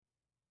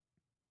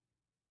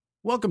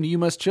Welcome to You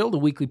Must Chill, the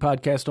weekly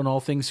podcast on all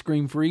things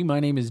scream-free. My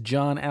name is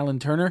John Allen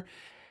Turner,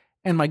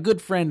 and my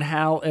good friend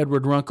Hal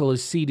Edward Runkle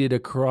is seated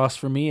across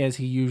from me, as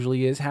he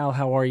usually is. Hal,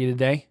 how are you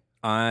today?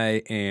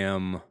 I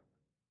am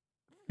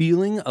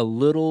feeling a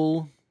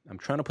little... I'm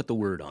trying to put the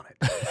word on it.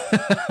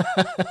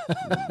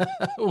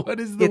 What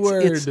is the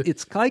word?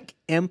 It's like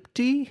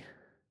empty,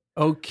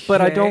 okay.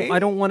 but I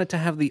don't want it to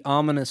have the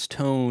ominous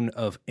tone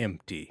of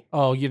empty.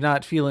 Oh, you're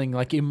not feeling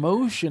like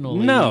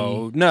emotionally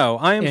No.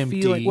 I am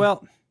empty. feeling...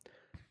 Well,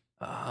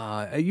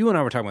 you and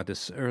I were talking about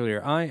this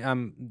earlier.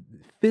 I'm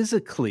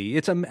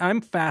physically... I'm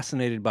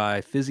fascinated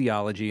by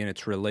physiology and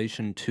its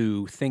relation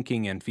to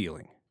thinking and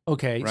feeling.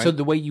 Okay, right? so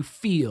the way you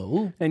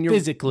feel and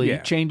physically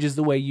changes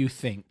the way you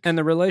think. And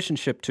the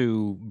relationship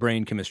to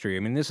brain chemistry. I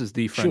mean, this is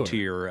the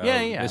frontier.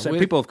 Sure.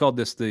 People have called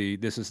this what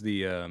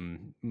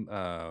am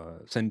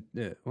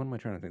I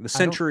trying to think? The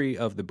century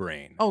of the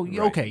brain. Oh, right?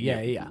 okay,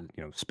 yeah. You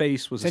know,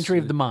 space was... Century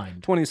of the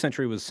mind. 20th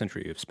century was the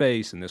century of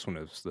space, and this one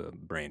is the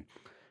brain.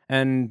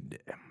 And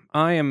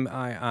I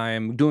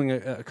am doing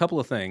a couple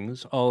of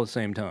things all at the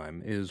same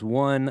time. Is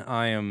one,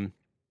 I am...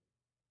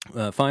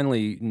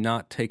 finally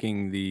not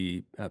taking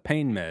the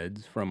pain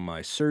meds from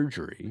my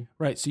surgery.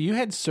 Right, so you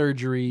had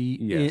surgery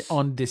Yes.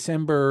 on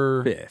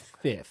December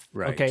 5th.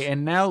 Right. Okay,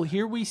 and now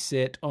here we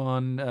sit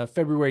on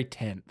February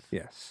 10th.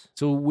 Yes.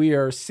 So we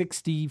are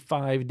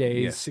 65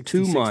 days, Yes,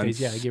 66 2 months,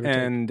 days, give or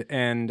take.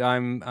 and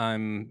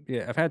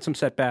I've had some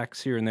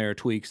setbacks here and there,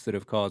 tweaks that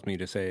have caused me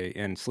to say,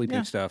 and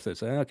sleeping stuff that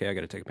say, okay, I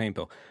got to take a pain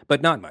pill,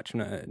 but not much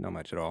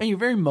at all. And you're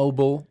very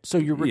mobile, so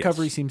your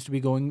recovery seems to be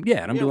going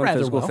and I'm doing rather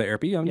physical well.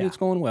 therapy. It's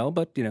going well,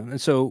 but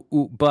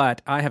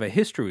but I have a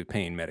history with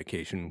pain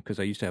medication because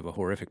I used to have a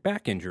horrific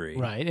back injury.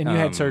 Right, and you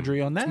had surgery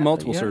on that.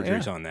 Multiple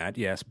surgeries on that,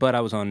 yes, but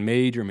I was on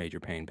major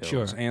pain pills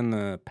Sure. and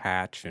the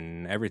patch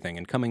and everything,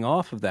 and coming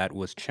off of that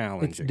was challenging.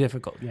 It's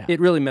difficult, yeah. It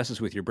really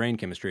messes with your brain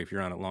chemistry if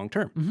you're on it long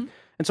term. Mm-hmm.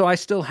 And so I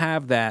still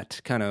have that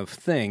kind of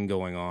thing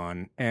going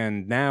on,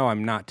 and now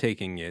I'm not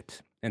taking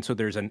it. And so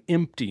there's an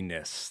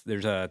emptiness.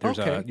 There's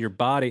your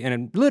body,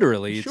 and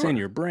literally it's in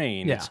your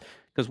brain. Yeah.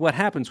 Because what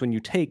happens when you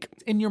take...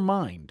 It's in your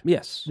mind.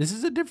 Yes. This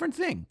is a different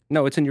thing.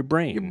 No, it's in your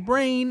brain. Your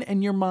brain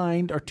and your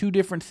mind are two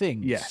different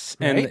things. Yes.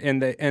 Right?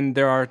 And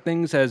there are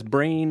things as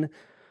brain...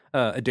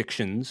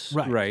 addictions,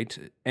 right?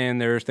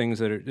 And there are things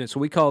that are... So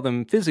we call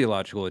them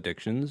physiological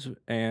addictions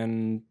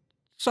and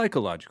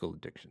psychological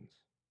addictions.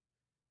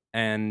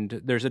 And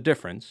there's a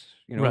difference.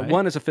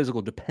 One is a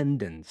physical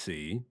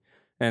dependency,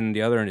 and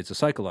the other end is a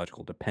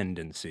psychological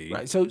dependency.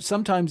 Right. So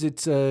sometimes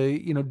it's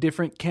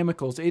different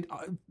chemicals. It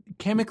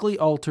chemically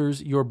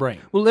alters your brain.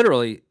 Well,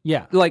 literally.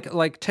 Yeah.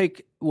 Like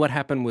take what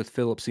happened with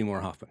Philip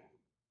Seymour Hoffman,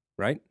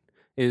 right?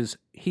 Is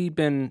he'd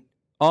been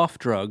off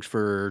drugs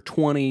for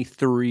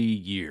 23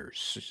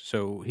 years.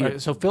 So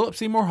Philip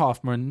Seymour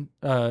Hoffman,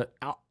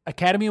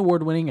 Academy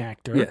Award-winning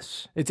actor.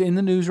 Yes. It's in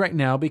the news right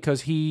now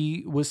because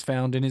he was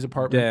found in his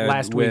apartment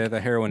last week with a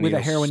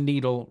heroin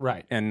needle,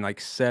 right. And like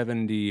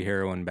 70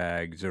 heroin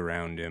bags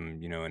around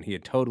him, and he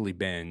had totally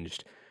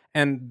binged.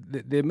 And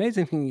the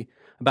amazing thing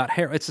about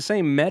heroin, it's the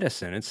same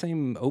medicine, it's the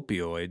same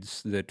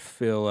opioids that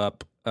fill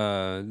up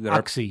that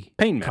are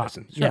pain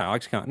medicines. Yeah.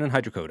 OxyContin and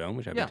hydrocodone,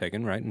 which I've been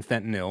taking, right? And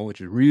fentanyl,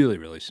 which is really,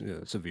 really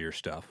severe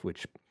stuff,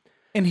 which...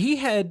 And he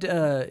had,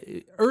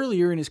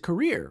 earlier in his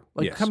career,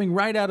 coming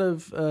right out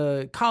of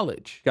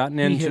college. Gotten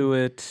into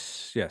it,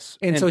 yes.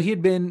 And so he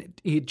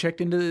had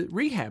checked into the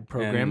rehab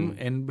program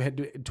and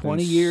had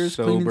 20 years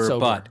clean and sober.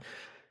 But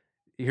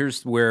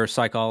here's where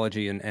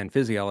psychology and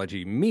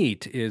physiology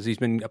meet, is he's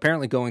been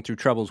apparently going through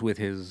troubles with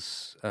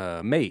his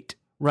mate.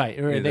 Right,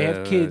 they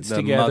have kids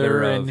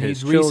together, and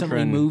he's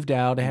recently moved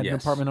out, had an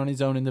apartment on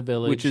his own in the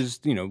village. Which is,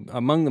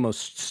 among the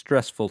most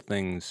stressful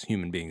things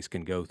human beings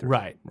can go through.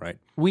 Right.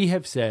 We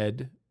have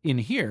said in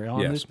here,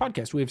 on this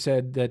podcast, we have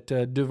said that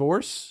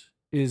divorce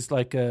is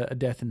like a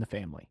death in the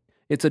family.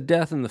 It's a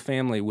death in the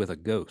family with a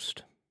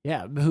ghost.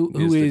 Yeah,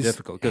 who is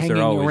difficult because hanging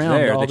they're always around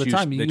there all that the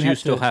time. you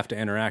still have to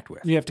interact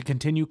with. You have to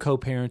continue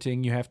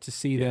co-parenting. You have to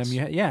see them.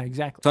 Yeah,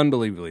 exactly. It's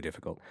unbelievably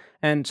difficult.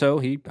 And so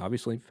he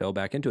obviously fell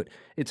back into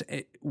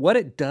it. What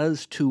it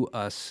does to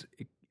us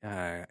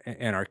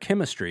and our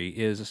chemistry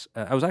is,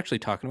 I was actually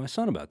talking to my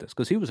son about this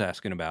because he was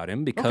asking about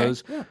him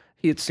because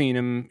he had seen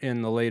him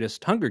in the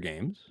latest Hunger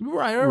Games.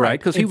 Right.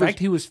 Because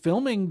he was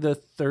filming the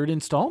third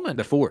installment.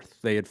 The fourth.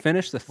 They had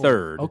finished the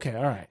third. Okay,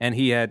 all right.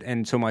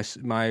 And so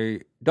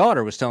my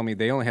daughter was telling me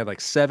they only had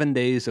like 7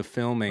 days of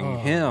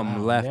filming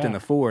left in the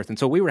fourth. And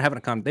so we were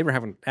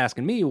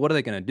asking me, what are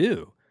they going to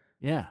do?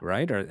 Yeah.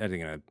 Right? Are they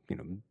going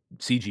to,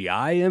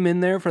 CGI him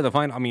in there for the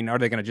final? I mean, are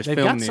they going to just They've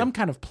film? They've got some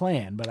kind of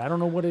plan, but I don't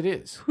know what it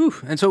is. Whew.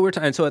 And so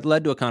it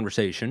led to a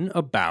conversation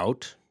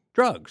about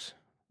drugs.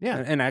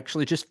 Yeah. And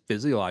actually just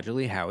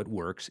physiologically how it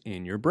works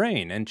in your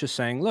brain. And just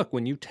saying, look,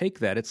 when you take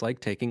that, it's like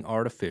taking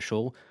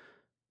artificial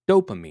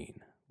dopamine,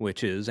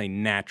 which is a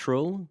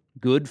natural,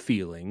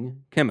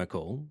 good-feeling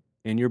chemical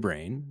in your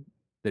brain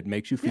that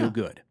makes you feel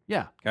good.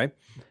 Yeah. Okay.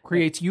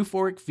 Creates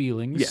euphoric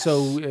feelings. Yes.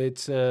 So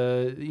it's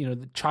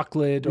the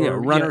chocolate or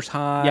runner's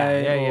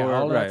high.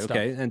 all that right. stuff.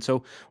 Okay. And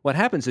so what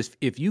happens is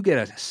if you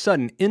get a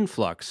sudden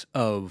influx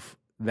of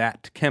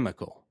that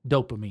chemical,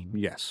 dopamine.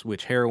 yes,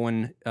 which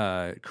heroin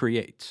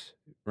creates,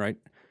 right?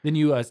 Then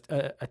you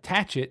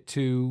attach it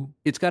to.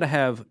 It's got to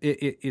have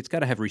it's got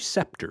to have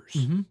receptors,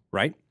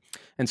 right?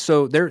 And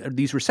so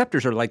these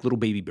receptors are like little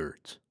baby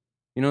birds.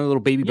 You know, the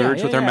little baby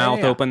birds with their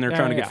mouth open, they're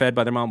trying to get fed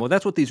by their mom. Well,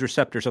 that's what these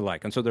receptors are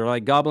like. And so they're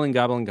like gobbling,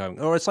 gobbling, gobbling.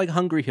 Or it's like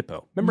hungry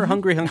hippo. Remember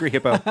Hungry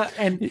Hippo?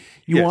 And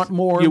you want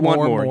more, you want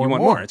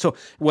more. And so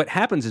what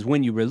happens is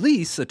when you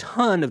release a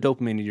ton of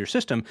dopamine into your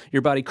system,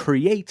 your body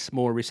creates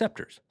more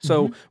receptors.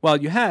 So while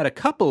you had a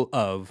couple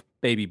of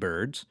baby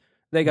birds,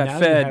 they got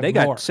fed, they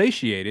got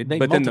satiated,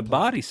 but then the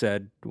body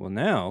said, well,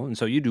 now, and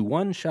so you do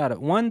one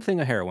thing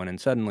of heroin, and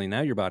suddenly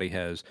now your body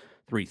has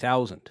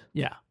 3,000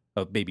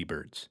 of baby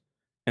birds.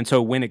 And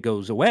so when it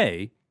goes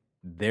away,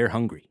 they're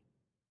hungry.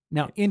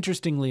 Now,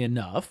 interestingly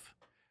enough,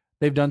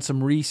 they've done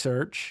some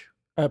research,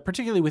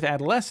 particularly with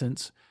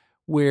adolescents,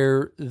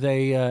 where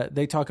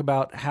they talk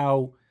about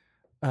how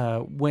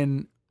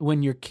when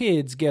your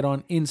kids get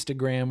on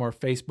Instagram or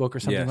Facebook or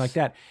something like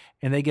that,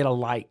 and they get a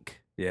like,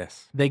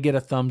 they get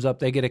a thumbs up,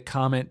 they get a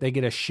comment, they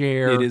get a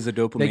share, it is a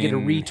dopamine they get a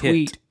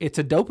retweet. Hit. It's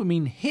a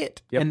dopamine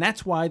hit, and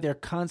that's why they're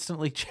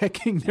constantly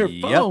checking their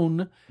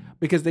phone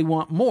because they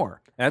want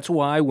more. That's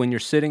why when you're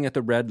sitting at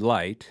the red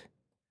light,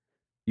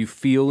 you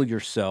feel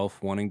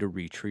yourself wanting to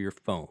reach for your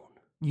phone.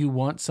 You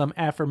want some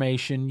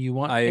affirmation. You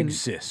want I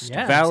exist.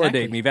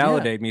 Validate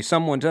me.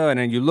 Someone and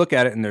then you look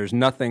at it and there's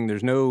nothing.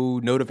 There's no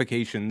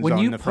notifications when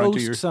on you the front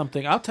of your. Post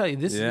something, I'll tell you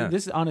this.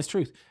 This is honest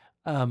truth.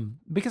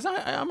 Because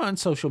I'm on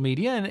social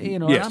media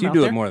and yes, I'm you out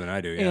do there, it more than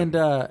I do.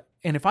 Yeah.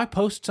 And if I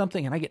post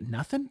something and I get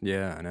nothing,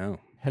 I know.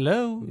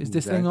 Hello, is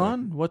this thing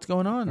on? What's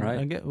going on? Right.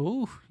 I get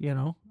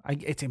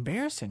it's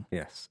embarrassing.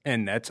 Yes,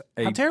 and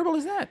how terrible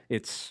is that?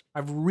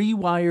 I've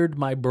rewired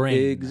my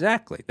brain.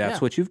 Exactly, that's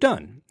what you've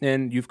done,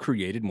 and you've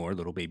created more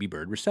little baby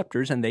bird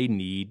receptors, and they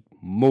need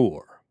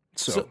more.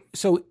 So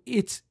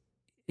it's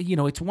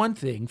it's one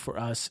thing for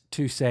us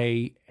to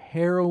say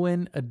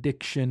heroin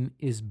addiction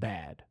is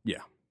bad.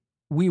 Yeah,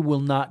 we will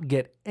not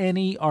get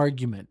any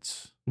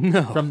arguments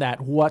from that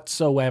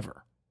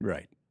whatsoever.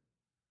 Right.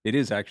 It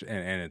is actually,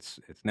 and it's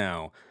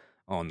now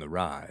on the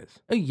rise.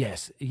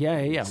 Yes, yeah.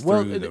 It's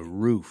through the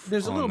roof.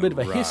 There's a little bit of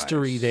a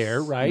history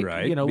there, right?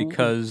 Right,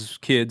 because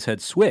kids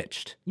had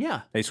switched.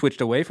 Yeah, they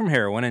switched away from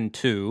heroin and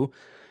to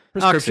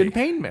prescription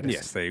pain medicine.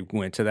 Yes, they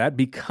went to that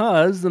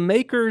because the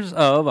makers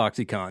of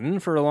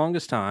OxyContin, for the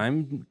longest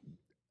time,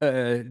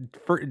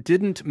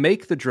 didn't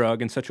make the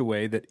drug in such a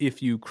way that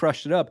if you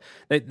crushed it up,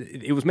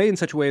 it was made in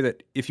such a way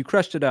that if you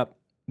crushed it up,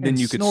 then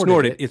you could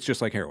snort it. It's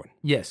just like heroin.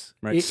 Yes.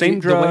 Right. Same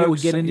drug. The way it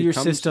would get into your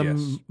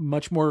system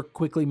much more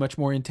quickly, much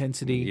more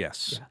intensity.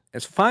 Yes. Yeah.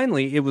 As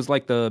finally, it was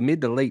like the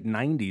mid to late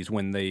 90s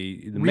when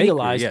they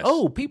realized,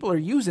 people are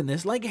using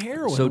this like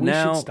heroin. So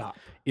now should stop.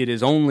 It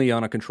is only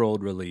on a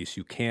controlled release.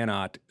 You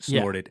cannot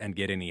snort it and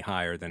get any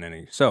higher than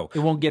any. So it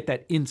won't get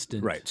that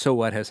instant. Right. So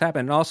what has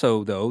happened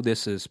also, though,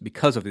 this is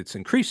because of it's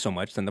increased so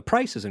much, then the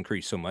price has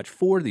increased so much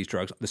for these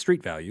drugs, the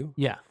street value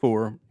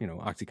for,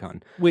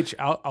 OxyContin. Which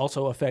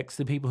also affects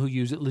the people who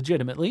use it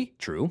legitimately.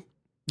 True.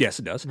 Yes,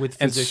 it does. With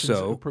physicians'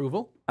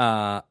 approval.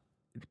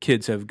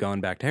 Kids have gone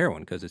back to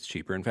heroin because it's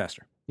cheaper and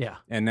faster. Yeah.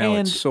 And now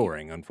it's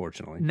soaring,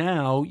 unfortunately.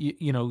 Now,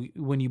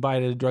 when you buy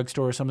it at a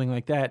drugstore or something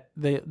like that,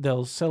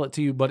 they'll sell it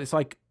to you, but it's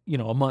like,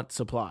 a month's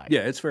supply.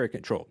 Yeah, it's very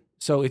controlled.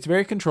 So it's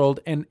very controlled,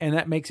 and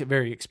that makes it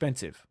very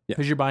expensive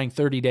because you're buying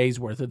 30 days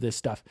worth of this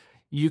stuff.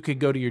 You could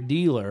go to your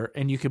dealer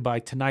and you could buy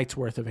tonight's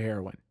worth of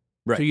heroin.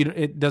 Right. So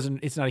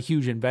it's not a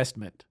huge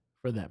investment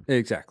for them.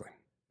 Exactly.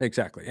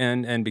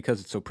 And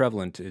because it's so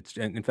prevalent,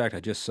 in fact,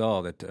 I just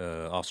saw that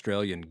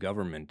Australian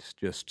government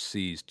just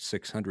seized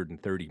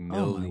 $630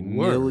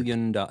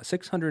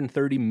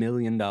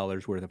 million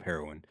worth of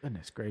heroin.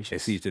 Goodness gracious. They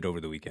seized it over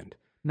the weekend.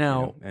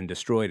 Now and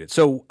destroyed it.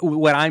 So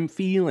what I'm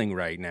feeling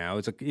right now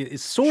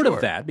is sort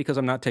of that because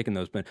I'm not taking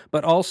those,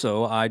 but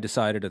also I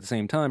decided at the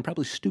same time,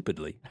 probably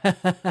stupidly,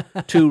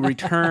 to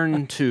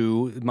return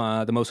to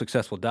the most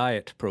successful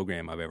diet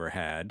program I've ever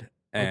had.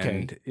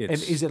 And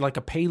is it like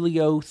a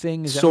paleo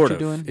thing? Is that what you're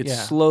doing?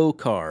 It's slow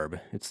carb.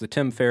 It's the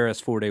Tim Ferriss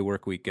 4-day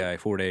work week guy.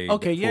 4-day.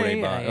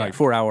 Like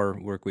 4-hour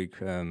work week.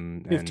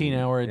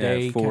 15-hour a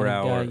day.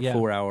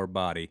 4-hour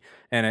body,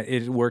 and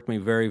it worked me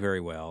very,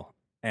 very well.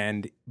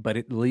 But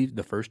it leaves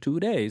the first 2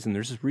 days, and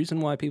there's a reason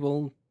why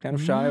people kind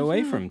of shy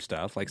away from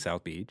stuff like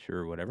South Beach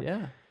or whatever.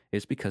 Yeah.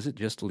 It's because it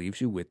just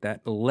leaves you with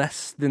that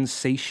less than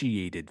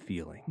satiated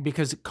feeling.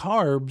 Because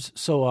carbs,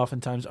 so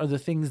oftentimes, are the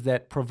things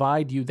that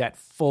provide you that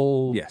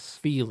full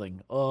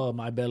feeling. Oh,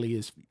 my belly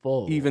is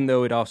full. Even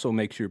though it also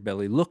makes your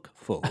belly look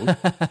full.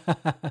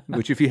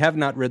 Which, if you have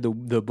not read the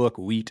book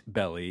Wheat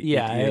Belly,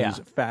 it is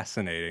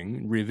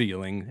fascinating,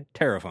 revealing,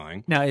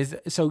 terrifying. Now,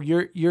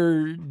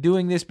 you're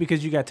doing this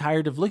because you got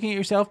tired of looking at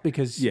yourself?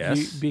 Because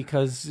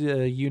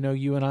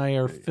you and I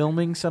are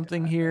filming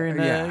something here in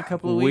a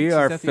couple of weeks? We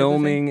are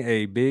filming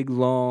a big big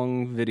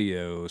long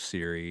video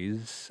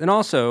series, and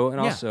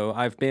also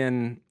I've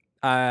been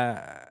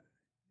I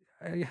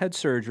had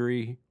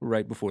surgery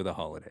right before the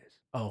holidays.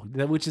 Oh,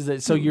 which is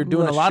it? So you're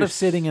doing a lot of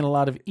sitting and a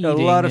lot of eating, a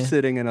lot of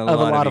sitting and a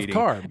lot of eating.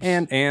 Carbs,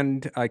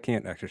 and I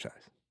can't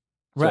exercise.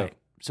 Right.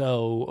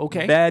 So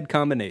okay, bad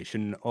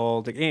combination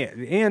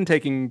and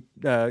taking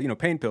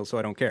pain pills, so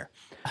I don't care.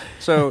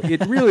 So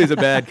it really is a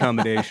bad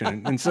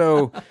combination, and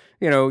so.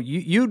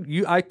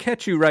 I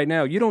catch you right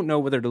now. You don't know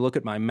whether to look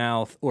at my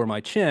mouth or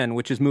my chin,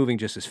 which is moving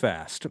just as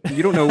fast.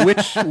 You don't know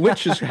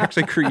which is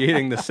actually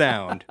creating the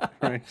sound.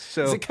 Right?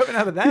 So is it coming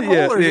out of that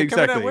hole? Or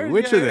exactly.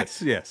 Which of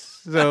this? Yes.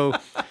 So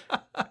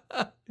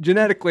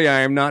genetically,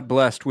 I am not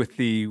blessed with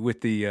the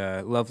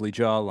lovely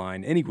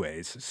jawline,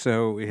 anyways.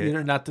 So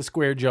you're not the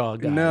square jaw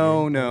guy.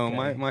 No.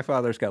 Okay. My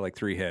father's got like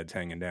 3 heads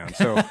hanging down.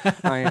 So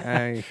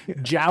I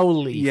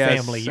jowly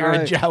family. You're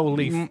a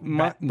jowly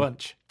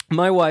bunch.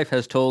 My wife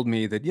has told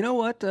me that, you know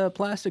what,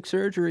 plastic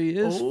surgery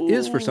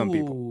is for some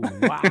people.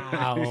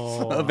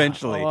 Wow.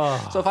 Eventually.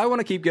 Oh. So if I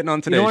want to keep getting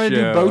on today's show... You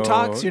don't want to do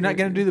Botox? You're not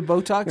going to do the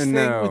Botox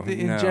thing with the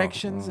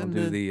injections? I'll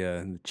do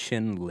the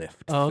chin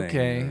lift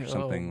thing or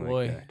something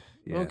like that.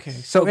 Yes. Okay.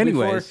 So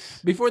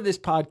anyways... Before this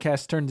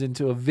podcast turns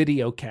into a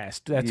video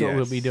cast, that's what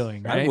we'll be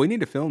doing, right? We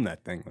need to film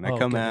that thing when I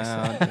come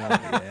out.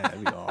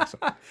 That'd be awesome.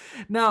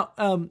 Now,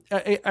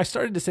 I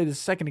started to say this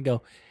a second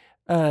ago.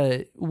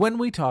 When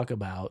we talk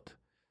about...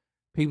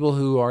 people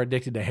who are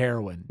addicted to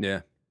heroin.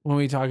 Yeah. When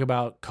we talk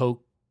about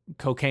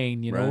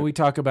cocaine, when we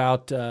talk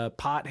about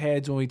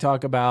potheads, when we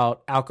talk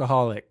about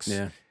alcoholics,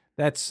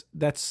 that's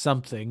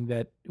something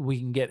that we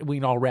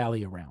can all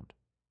rally around,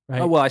 right?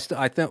 Oh,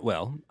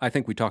 well, I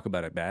think we talk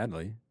about it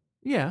badly.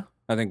 Yeah.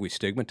 I think we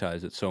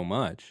stigmatize it so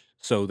much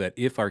so that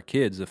if our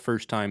kids, the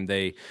first time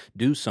they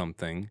do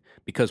something,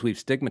 because we've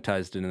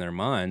stigmatized it in their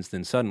minds,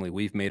 then suddenly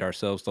we've made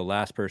ourselves the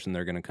last person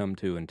they're going to come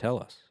to and tell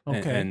us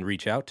and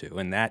reach out to.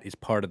 And that is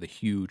part of the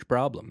huge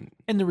problem.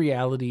 And the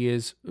reality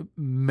is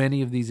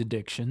many of these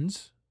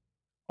addictions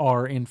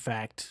are, in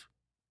fact,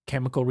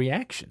 chemical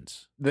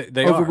reactions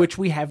they over are. Which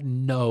we have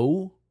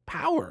no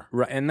power.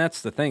 Right. And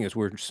that's the thing is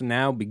we're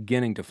now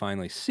beginning to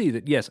finally see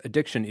that, yes,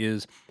 addiction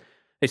is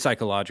a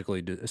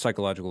psychological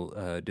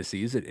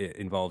disease. It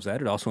involves that.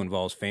 It also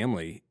involves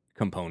family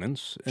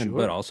components,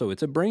 but also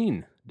it's a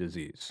brain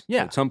disease.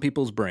 Yeah. Some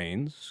people's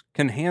brains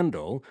can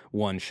handle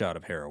one shot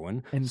of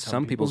heroin, and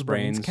some people's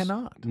brains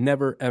cannot.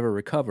 Never ever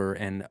recover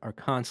and are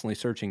constantly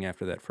searching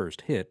after that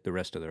first hit the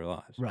rest of their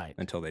lives, right,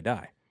 until they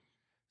die.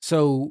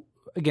 So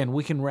again,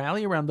 we can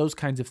rally around those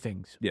kinds of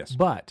things. Yes,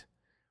 but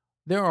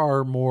there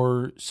are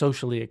more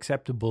socially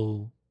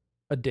acceptable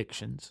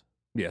addictions.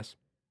 Yes,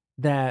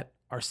 that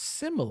are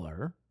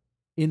similar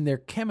in their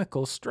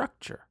chemical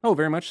structure. Oh,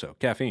 very much so.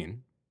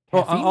 Caffeine.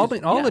 Well,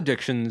 all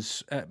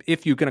addictions,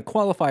 if you can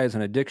qualify as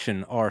an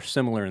addiction, are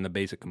similar in the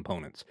basic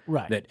components.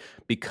 Right. That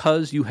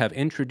because you have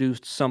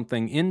introduced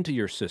something into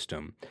your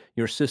system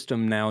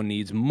now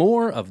needs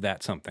more of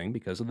that something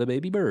because of the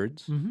baby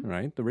birds,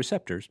 right? The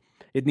receptors.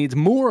 It needs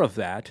more of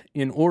that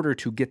in order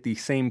to get the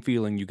same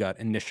feeling you got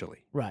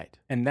initially. Right.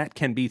 And that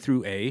can be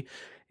through a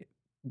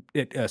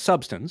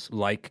substance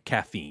like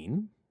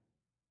caffeine.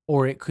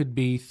 Or it could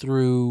be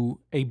through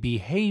a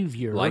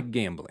behavior. Like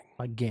gambling.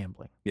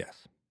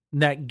 Yes.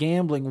 That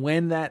gambling,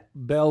 when that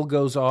bell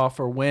goes off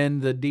or when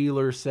the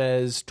dealer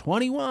says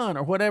 21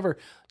 or whatever,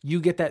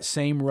 you get that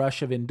same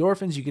rush of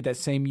endorphins, you get that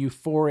same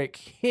euphoric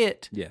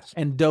hit. Yes.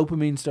 And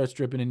dopamine starts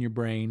dripping in your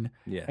brain.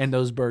 Yes. And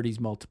those birdies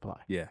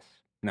multiply. Yes.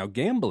 Now,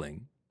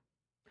 gambling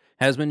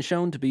has been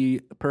shown to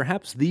be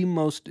perhaps the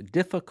most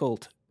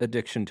difficult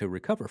addiction to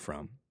recover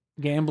from.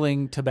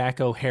 Gambling,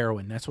 tobacco,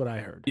 heroin. That's what I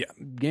heard. Yeah.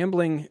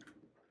 Gambling...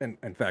 And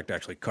in fact,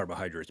 actually,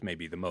 carbohydrates may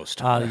be the most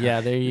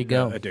there you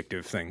go.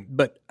 Addictive thing.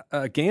 But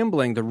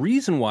gambling, the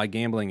reason why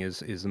gambling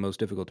is the most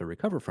difficult to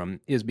recover from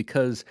is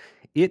because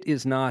it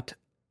is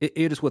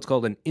what's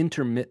called an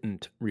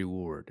intermittent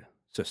reward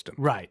system.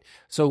 Right.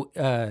 So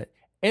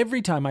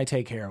every time I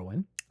take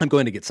heroin, I'm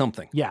going to get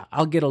something. Yeah,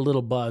 I'll get a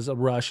little buzz, a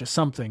rush, or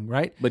something,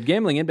 right? But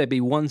gambling, it may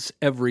be once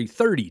every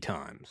 30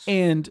 times.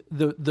 And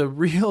the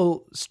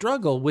real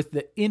struggle with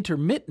the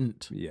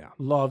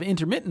law of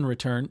intermittent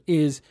return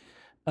is...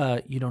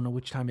 you don't know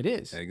which time it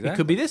is. Exactly. It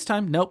could be this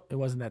time. Nope, it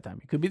wasn't that time.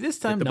 It could be this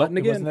time. Hit the nope, button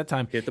it again. wasn't that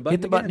time. Hit the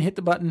button. Hit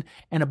the button.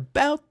 And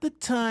about the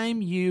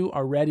time you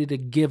are ready to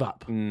give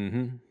up,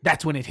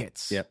 that's when it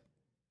hits. Yep.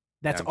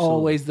 That's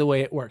always the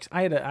way it works.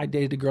 I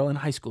dated a girl in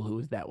high school who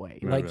was that way.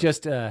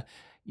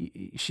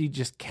 She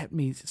just kept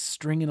me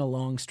stringing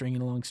along.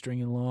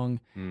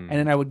 And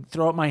then I would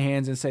throw up my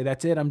hands and say,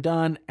 that's it, I'm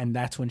done. And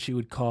that's when she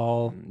would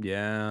call.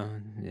 Yeah.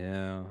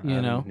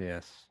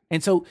 Yes.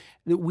 And so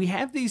we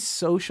have these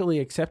socially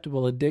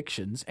acceptable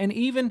addictions. And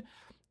even,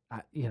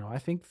 I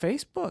think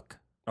Facebook.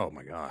 Oh,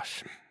 my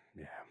gosh.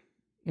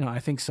 Yeah. I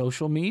think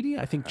social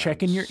media. I think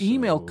checking your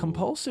email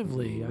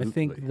compulsively. I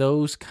think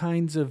those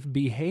kinds of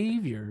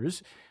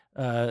behaviors.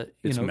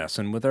 It's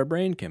messing with our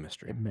brain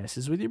chemistry. It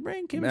messes with your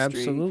brain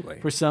chemistry.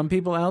 Absolutely. For some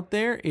people out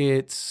there,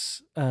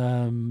 it's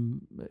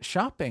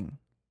shopping.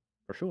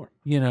 For sure.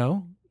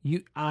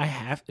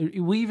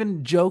 We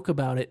even joke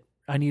about it.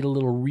 I need a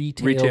little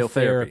retail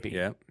therapy.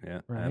 Yeah,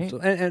 right?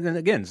 Absolutely. And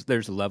again,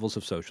 there's levels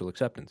of social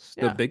acceptance.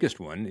 The biggest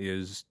one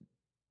is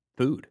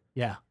food.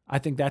 Yeah, I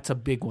think that's a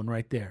big one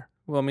right there.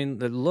 Well, I mean,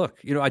 look,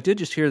 I did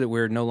just hear that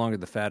we're no longer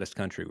the fattest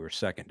country. We're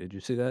second. Did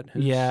you see that?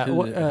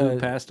 Who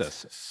passed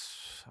us?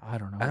 I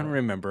don't know. I don't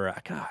remember.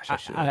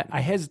 Gosh, I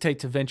hesitate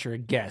to venture a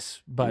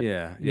guess, but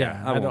yeah.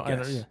 I won't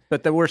guess.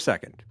 But we're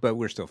second, but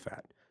we're still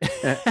fat.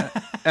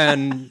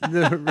 And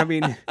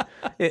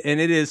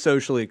it is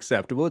socially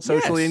acceptable. It's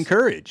socially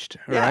encouraged,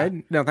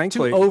 right? Now,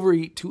 thankfully, to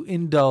overeat, to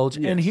indulge,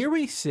 and here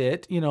we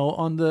sit,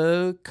 on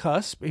the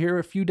cusp. Here,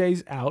 a few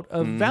days out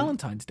of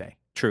Valentine's Day.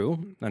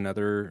 True,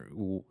 another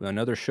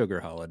sugar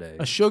holiday.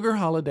 A sugar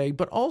holiday,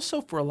 but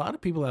also for a lot of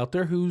people out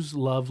there whose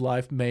love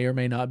life may or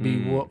may not be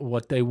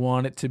what they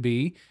want it to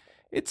be.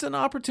 It's an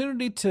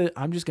opportunity to.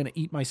 I'm just going to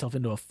eat myself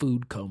into a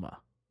food coma.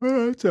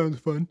 That sounds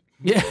fun.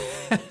 Yeah.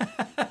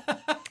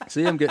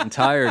 See, I'm getting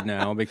tired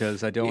now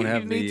because I don't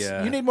have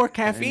you need more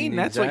caffeine.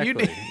 That's what you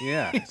need.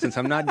 Yeah, since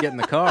I'm not getting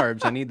the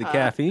carbs, I need the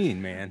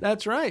caffeine, man.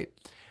 That's right.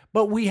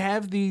 But we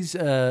have these,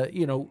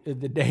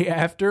 the day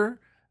after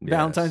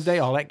Valentine's Day,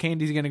 all that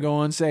candy's going to go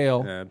on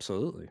sale.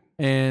 Absolutely.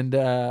 And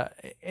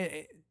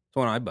it's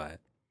when I buy it.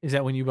 Is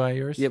that when you buy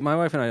yours? Yeah, my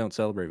wife and I don't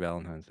celebrate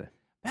Valentine's Day.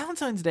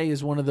 Valentine's Day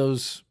is one of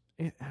those.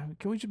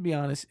 Can we just be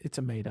honest? It's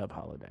a made-up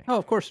holiday. Oh,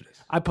 of course it is.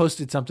 I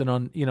posted something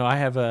on, I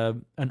have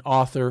an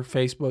author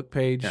Facebook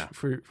page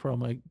for all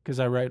my, because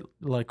I write a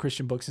lot of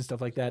Christian books and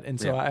stuff like that. And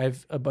so I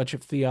have a bunch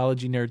of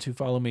theology nerds who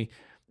follow me.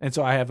 And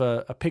so I have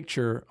a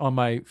picture on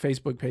my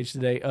Facebook page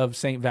today of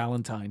St.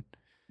 Valentine.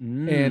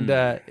 And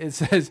it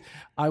says,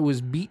 I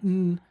was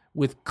beaten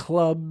with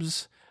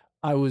clubs,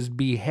 I was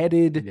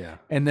beheaded,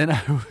 and then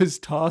I was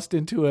tossed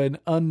into an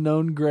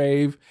unknown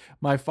grave.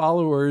 My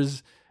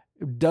followers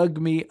dug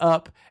me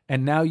up,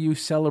 and now you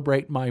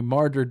celebrate my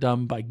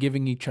martyrdom by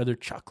giving each other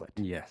chocolate.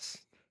 Yes.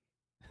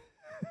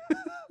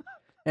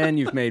 And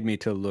you've made me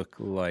to look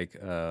like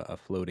a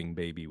floating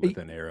baby with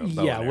an arrow.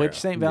 Yeah, which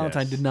St.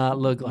 Valentine did not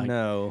look like.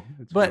 No,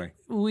 but funny.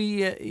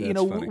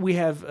 we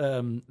have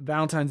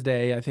Valentine's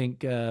Day. I think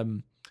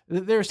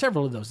there are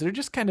several of those. They're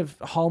just kind of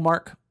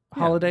Hallmark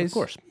holidays, of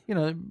course.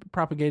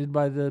 Propagated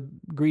by the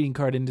greeting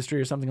card industry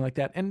or something like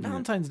that. And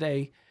Valentine's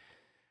Day,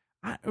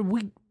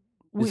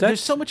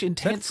 there's so much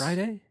intense. Is that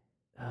Friday?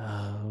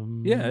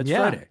 It's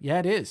Friday. Yeah,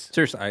 it is.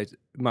 Seriously,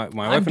 my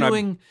wife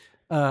and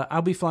I.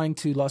 I'll be flying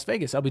to Las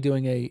Vegas. I'll be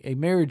doing a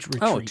marriage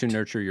retreat. Oh, to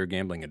nurture your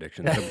gambling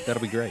addiction.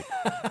 That'll be great.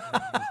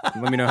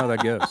 Let me know how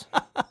that goes.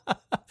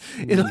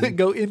 It'll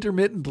go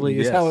intermittently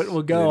is how it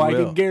will go. I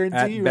can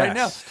guarantee you right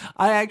now.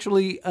 I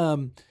actually,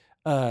 do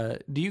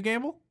you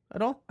gamble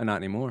at all? Not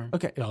anymore.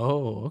 Okay.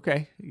 Oh,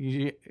 okay.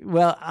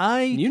 Well,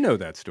 you know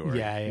that story.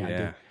 Yeah,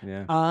 I do.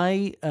 Yeah.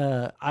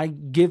 I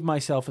give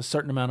myself a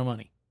certain amount of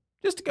money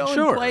just to go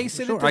and play,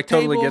 sit at the I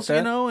totally tables,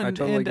 get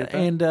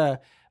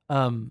that.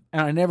 and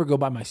I never go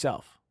by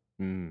myself.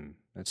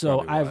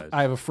 So I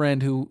have a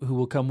friend who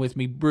will come with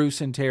me.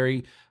 Bruce and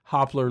Terry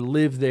Hopler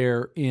live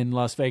there in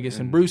Las Vegas,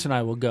 and Bruce and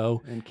I will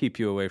go and keep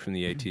you away from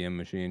the ATM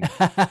machine.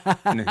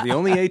 The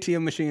only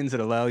ATM machines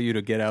that allow you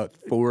to get out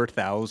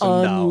 $4,000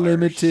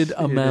 unlimited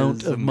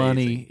amount of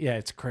money. Yeah,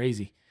 it's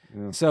crazy.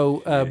 Yeah.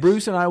 So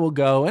Bruce and I will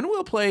go, and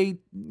we'll play,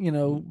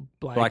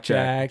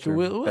 blackjack. Sure.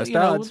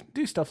 We'll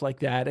do stuff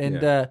like that.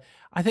 And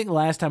I think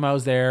last time I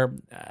was there,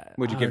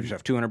 would you give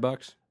yourself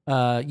 $200?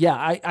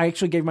 I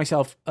actually gave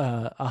myself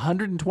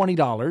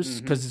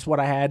 $120 because it's what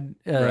I had.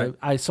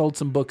 I sold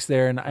some books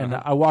there, and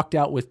I walked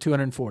out with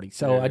 $240.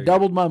 So I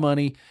doubled my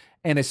money,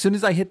 and as soon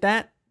as I hit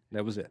that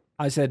was it.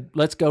 I said,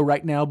 "Let's go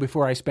right now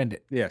before I spend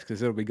it." Yes,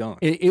 because it'll be gone.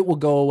 It will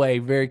go away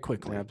very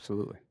quickly.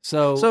 Absolutely.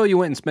 So you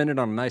went and spent it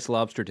on a nice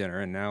lobster dinner,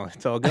 and now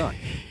it's all gone.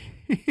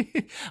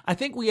 I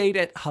think we ate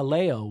at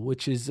Jaleo,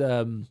 which is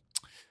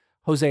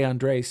Jose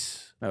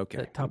Andres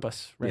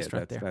tapas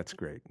restaurant there. That's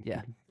great.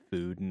 Yeah.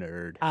 Food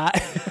nerd.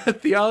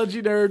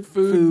 Theology nerd,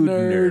 food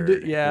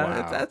nerd. Yeah,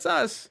 wow. that's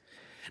us.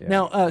 Yeah.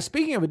 Now,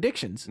 speaking of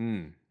addictions,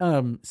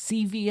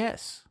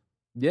 CVS,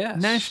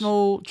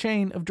 national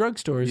chain of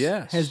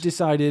drugstores, has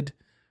decided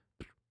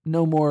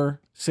no more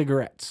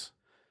cigarettes.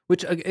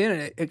 Which,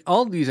 again,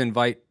 all of these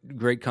invite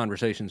great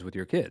conversations with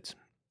your kids.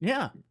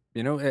 Yeah.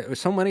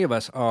 So many of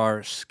us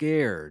are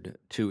scared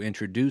to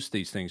introduce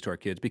these things to our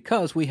kids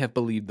because we have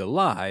believed the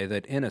lie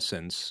that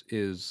innocence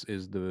is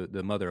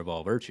the mother of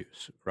all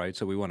virtues, right?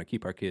 So we want to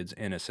keep our kids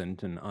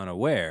innocent and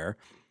unaware,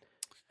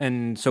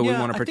 and so we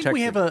want to protect them. I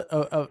think we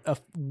have a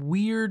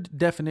weird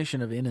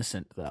definition of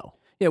innocent, though.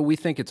 Yeah, we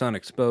think it's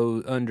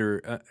unexposed.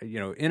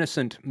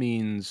 Innocent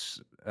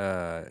means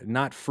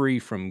not free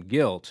from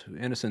guilt.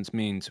 Innocence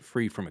means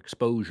free from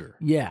exposure.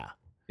 Yeah.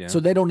 Yeah. So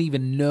they don't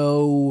even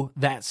know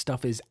that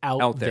stuff is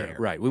out there.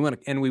 Right. We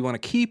want to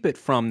keep it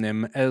from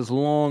them as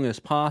long as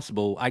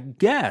possible, I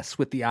guess,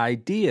 with the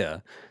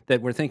idea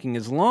that we're thinking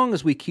as long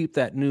as we keep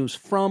that news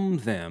from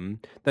them,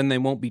 then they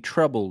won't be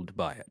troubled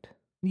by it.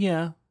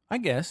 Yeah. I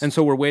guess. And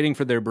so we're waiting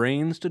for their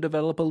brains to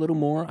develop a little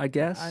more, I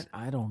guess.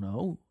 I don't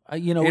know.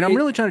 And I'm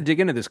really trying to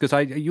dig into this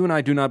because you and I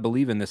do not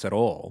believe in this at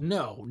all.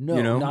 No,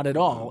 not at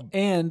all.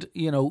 And,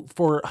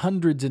 for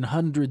hundreds and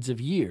hundreds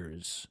of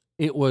years,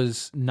 it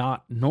was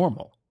not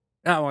normal.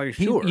 Oh,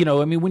 sure.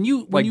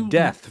 When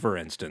death, for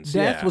instance.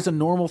 Death was a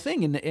normal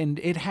thing, and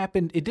it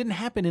happened. It didn't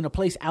happen in a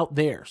place out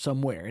there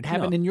somewhere. It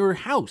happened in your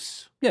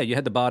house. Yeah, you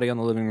had the body on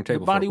the living room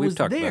table. The body We've was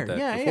talked there. about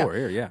that before.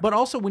 Yeah. But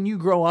also, when you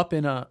grow up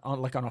on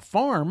a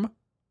farm,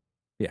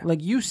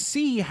 you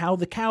see how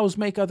the cows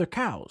make other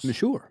cows.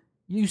 Sure.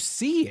 You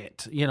see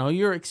it.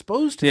 You're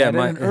exposed to that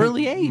at an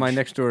early age. My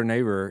next door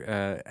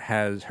neighbor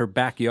has her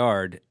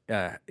backyard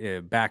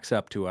backs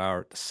up to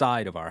the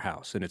side of our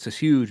house, and it's this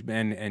huge.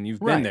 And you've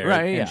been there,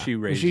 right? And she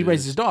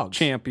raises dogs,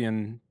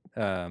 champion.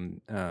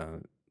 Golden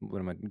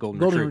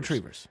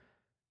retrievers.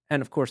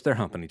 And of course, they're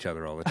humping each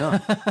other all the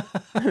time.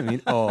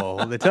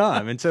 All the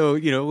time. And so,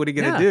 what are you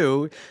going to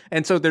do?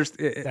 And so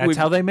that's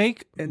how they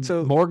make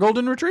more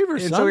golden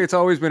retrievers. And so it's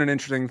always been an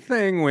interesting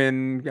thing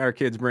when our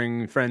kids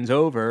bring friends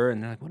over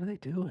and they're like, what are they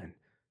doing?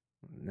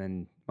 And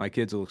then my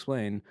kids will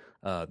explain,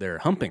 they're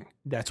humping.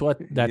 That's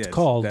what that's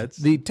called.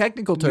 The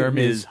technical term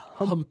is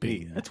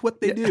humping. That's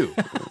what they do.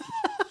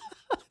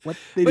 But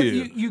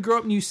you grow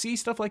up and you see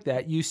stuff like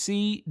that. You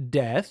see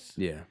death.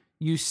 Yeah.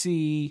 You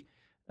see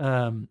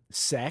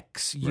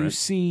sex, you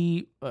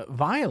see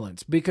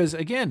violence. Because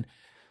again,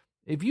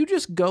 if you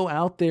just go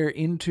out there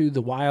into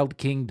the wild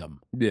kingdom,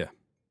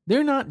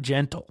 they're not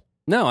gentle.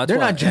 No, they're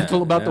not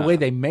gentle about the way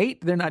they mate.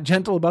 They're not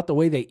gentle about the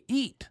way they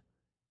eat.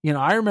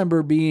 I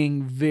remember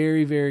being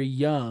very, very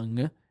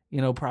young,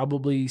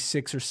 probably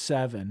 6 or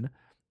 7,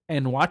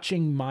 and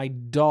watching my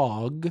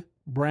dog,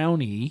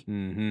 Brownie,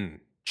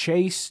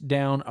 chase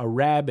down a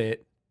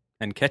rabbit.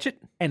 And catch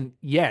it? And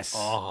yes.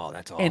 Oh,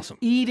 that's awesome. And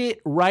eat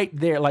it right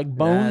there, like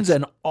bones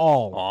and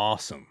all.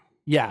 Awesome.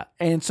 Yeah.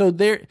 And so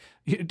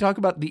you talk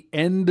about the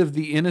end of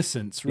the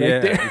innocence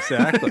right there.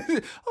 Exactly.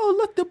 Oh,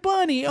 look, the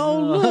bunny. Oh,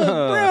 look,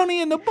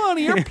 Brownie and the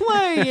bunny are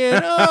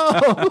playing.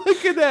 Oh,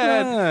 look at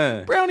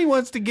that. Brownie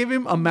wants to give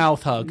him a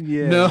mouth hug.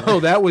 Yeah. No,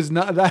 that was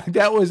not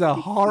that was a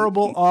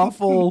horrible,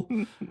 awful,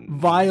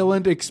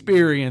 violent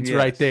experience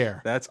right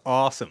there. That's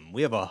awesome.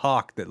 We have a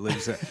hawk that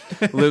lives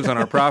on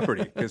our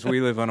property because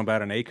we live on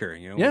about an acre.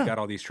 We've got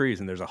all these trees,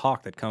 and there's a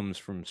hawk that comes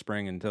from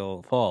spring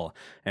until fall.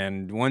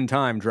 And one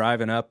time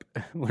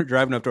we're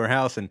driving up to our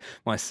house, and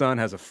my son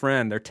has a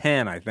friend. They're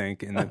 10, I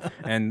think,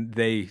 and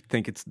they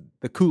think it's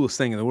the coolest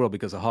thing in the world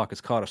because a hawk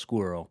has caught a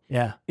squirrel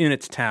in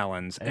its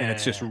talons, and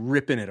it's just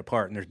ripping it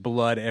apart, and there's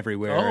blood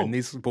everywhere. And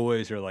these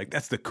boys are like,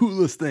 that's the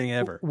coolest thing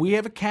ever. We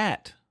have a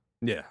cat.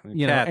 Yeah.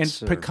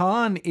 And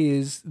Pecan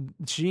is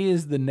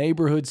the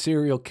neighborhood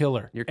serial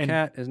killer. Your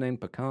cat is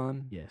named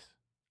Pecan? Yes.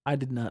 I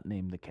did not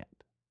name the cat.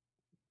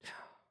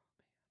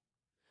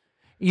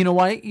 You know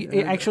why?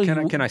 Actually,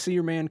 can I see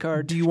your man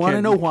card? Do you want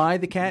to know why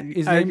the cat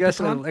is named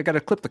Pecan? I got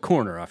to clip the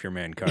corner off your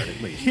man card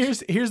at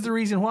least. Here's the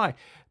reason why.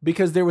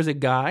 Because there was a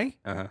guy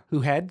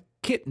who had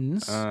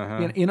kittens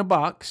in a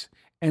box,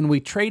 and we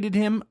traded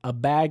him a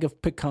bag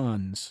of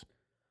pecans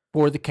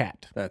for the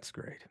cat. That's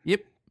great.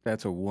 Yep.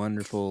 That's a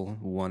wonderful,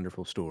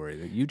 wonderful story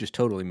that you just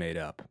totally made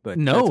up. But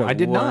no, I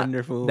did not.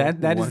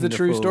 That is the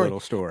true story. Little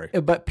story.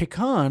 But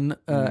Pecan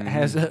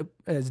has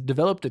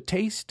developed a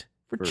taste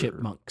for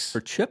chipmunks. For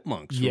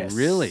chipmunks? Yes.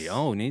 Really?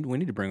 Oh, we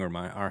need to bring her to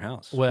our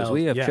house. Well, because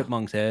we have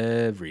chipmunks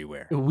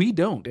everywhere. We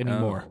don't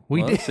anymore.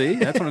 See,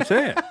 that's what I'm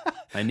saying.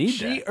 I need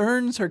She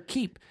earns her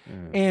keep,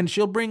 and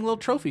she'll bring little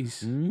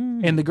trophies.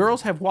 And the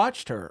girls have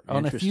watched her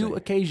on a few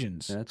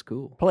occasions. That's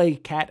cool. Play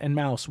cat and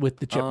mouse with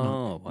the chipmunk.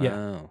 Oh,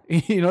 wow.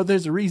 Yeah.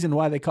 There's a reason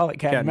why they call it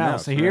cat and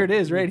mouse. So here it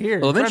is right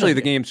here. Well, eventually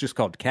the game's just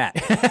called Cat.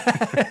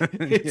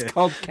 It's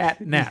called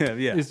Cat Nap.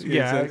 That's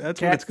cat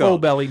what it's called. Full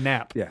belly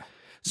nap. Yeah.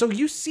 So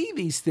you see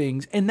these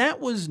things, and that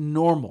was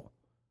normal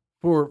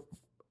for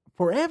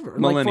forever,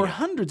 Millennia. like for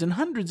hundreds and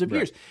hundreds of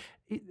years.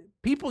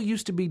 People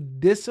used to be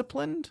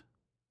disciplined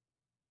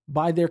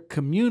by their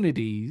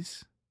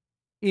communities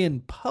in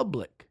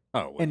public.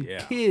 Oh, well, and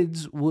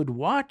kids would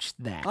watch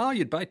that. Oh,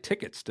 you'd buy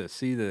tickets to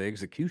see the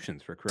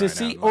executions for crying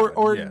out loud.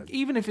 Or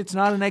even if it's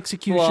not an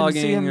execution,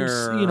 see them,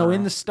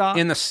 in the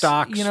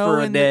stocks, for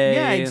a day.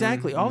 Yeah,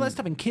 exactly. All that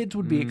stuff, and kids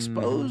would be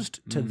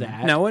exposed to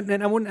that. No,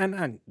 and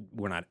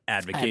we're not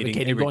advocating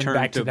a return going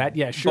back to that.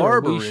 Yeah,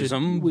 sure.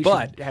 Barbarism, we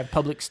should have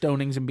public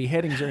stonings and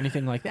beheadings or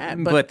anything like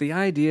that. But the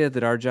idea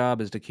that our job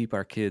is to keep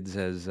our kids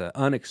as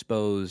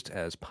unexposed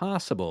as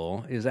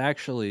possible is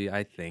actually,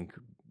 I think,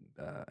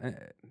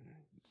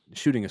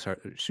 shooting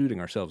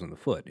ourselves in the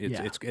foot.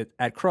 It's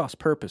at cross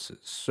purposes.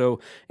 So,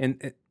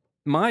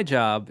 my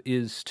job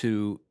is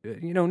to,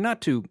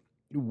 not to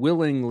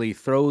willingly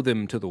throw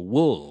them to the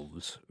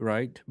wolves,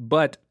 right?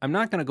 But I'm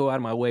not going to go out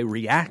of my way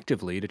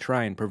reactively to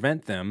try and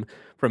prevent them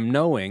from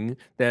knowing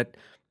that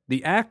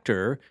the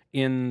actor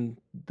in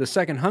the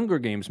second Hunger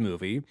Games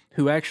movie,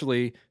 who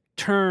actually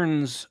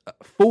turns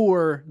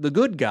for the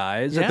good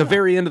guys at the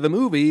very end of the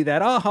movie,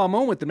 that aha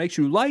moment that makes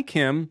you like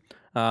him,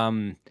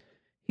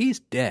 He's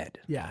dead.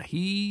 Yeah,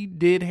 he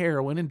did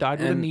heroin and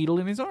died with a needle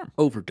in his arm.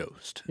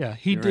 Overdosed. Yeah,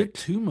 he did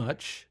too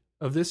much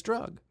of this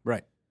drug.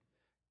 Right.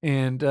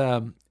 And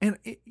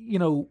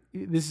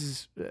this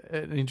is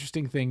an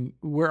interesting thing.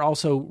 We're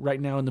also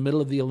right now in the middle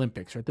of the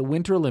Olympics, right? The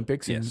Winter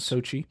Olympics in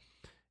Sochi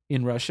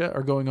in Russia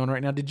are going on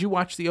right now. Did you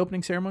watch the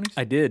opening ceremonies?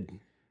 I did.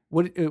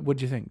 What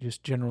did you think?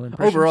 Just general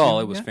impressions? Overall,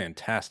 it was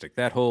fantastic.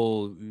 That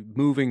whole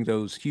moving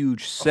those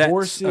huge sets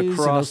horses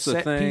across and the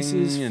set thing,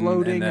 pieces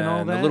floating and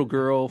all that. The little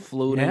girl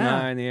floating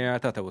high in the air. I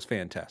thought that was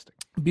fantastic.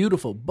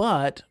 Beautiful.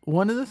 But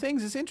one of the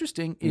things that's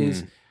interesting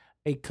is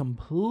a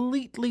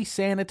completely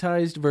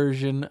sanitized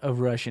version of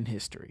Russian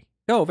history.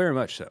 Oh, very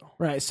much so.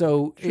 Right.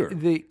 So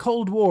the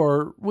Cold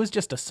War was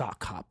just a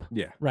sock hop.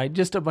 Yeah. Right.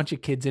 Just a bunch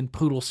of kids in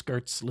poodle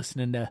skirts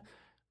listening to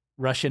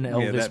Russian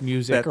Elvis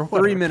music or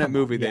whatever. 3-minute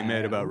movie they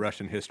made about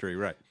Russian history,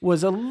 right?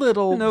 Was a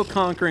little... No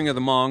conquering of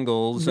the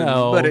Mongols.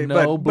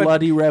 No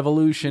bloody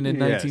revolution in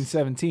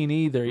 1917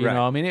 either. You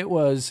know, I mean, it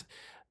was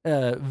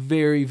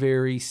very,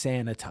 very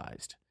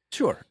sanitized.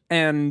 Sure.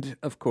 And,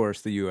 of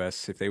course, the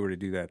U.S., if they were to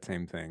do that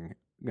same thing,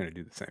 going to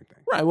do the same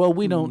thing. Right. Well,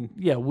 we don't...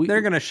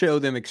 They're going to show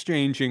them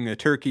exchanging a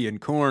turkey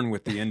and corn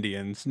with the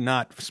Indians,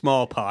 not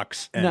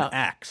smallpox and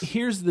axe.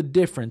 Here's the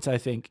difference, I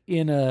think,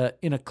 in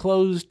a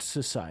closed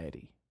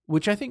society.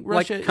 Which I think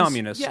Russia like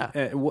communist,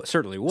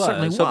 certainly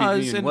was.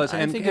 Soviet Union was,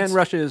 and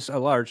Russia is a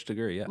large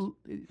degree. Yes,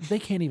 they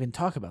can't even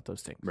talk about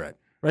those things. Right.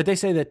 They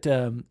say that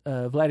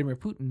Vladimir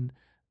Putin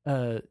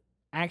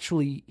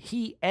actually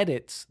he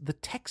edits the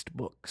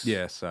textbooks.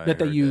 Yes, that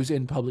they use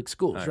in public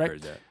schools. I right.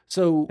 Heard that.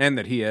 So and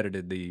that he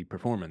edited the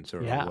performance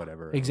or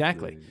whatever.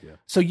 Exactly.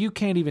 So you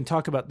can't even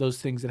talk about those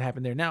things that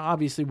happened there. Now,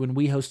 obviously, when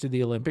we hosted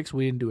the Olympics,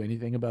 we didn't do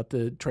anything about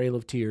the Trail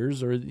of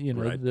Tears or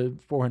the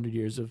 400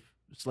 years of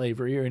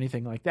slavery or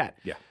anything like that.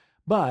 Yeah.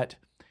 But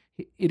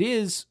it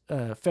is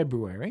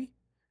February,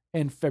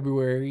 and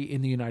February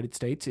in the United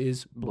States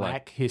is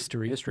Black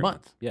History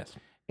Month. Yes.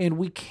 And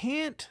we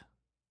can't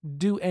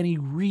do any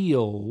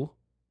real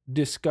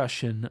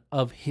discussion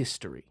of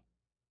history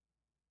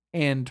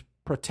and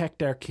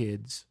protect our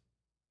kids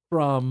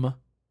from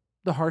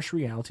the harsh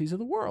realities of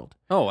the world.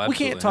 Oh,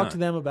 absolutely. We can't talk to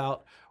them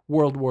about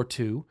World War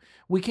II.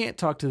 We can't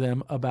talk to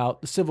them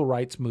about the Civil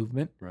Rights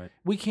Movement. Right.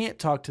 We can't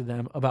talk to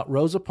them about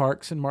Rosa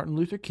Parks and Martin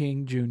Luther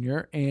King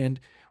Jr., and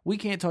we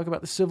can't talk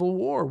about the Civil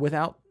War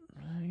without,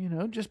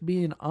 just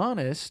being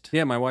honest.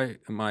 Yeah, my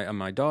wife,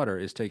 my daughter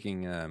is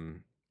taking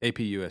AP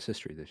US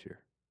History this year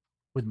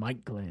with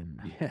Mike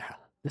Glenn. Yeah,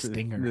 the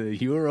stinger,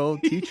 your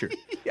old teacher.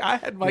 I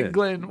had Mike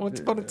Glenn once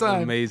upon a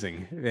time.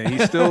 Amazing. Yeah,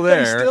 he's still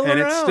there, and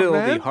it's still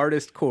the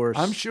hardest course.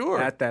 I'm sure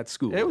at that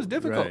school. It was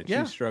difficult. Right.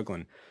 Yeah, she's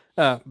struggling.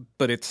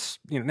 But it's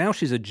now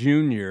she's a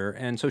junior,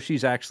 and so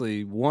she's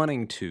actually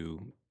wanting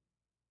to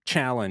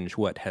challenge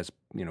what has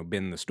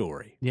been the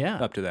story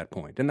up to that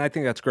point, and I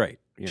think that's great.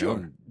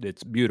 Sure.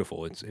 It's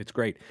beautiful. It's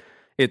great.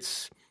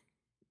 It's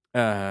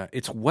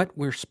what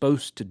we're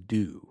supposed to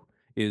do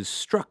is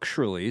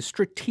structurally,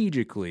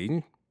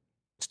 strategically,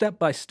 step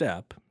by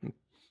step,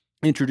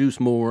 introduce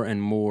more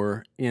and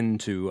more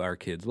into our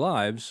kids'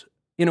 lives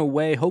in a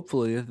way,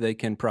 hopefully, that they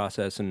can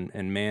process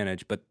and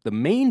manage. But the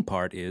main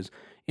part is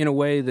in a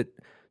way that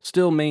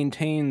still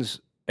maintains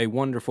a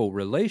wonderful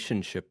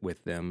relationship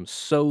with them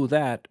so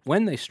that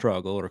when they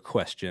struggle or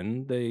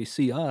question, they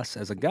see us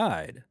as a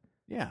guide.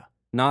 Yeah.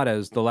 Not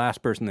as the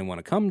last person they want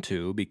to come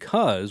to,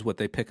 because what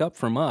they pick up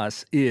from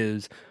us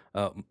is,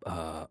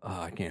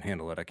 I can't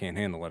handle it, I can't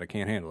handle it, I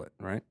can't handle it,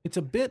 right? It's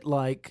a bit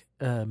like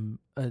a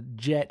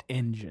jet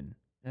engine.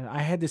 And I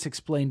had this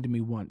explained to me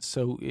once.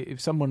 So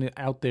if someone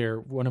out there,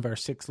 one of our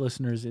 6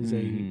 listeners, is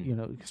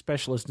a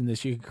specialist in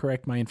this, you can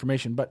correct my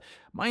information. But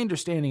my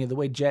understanding of the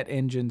way jet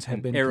engines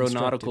have been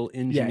aeronautical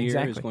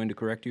engineer is going to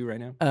correct you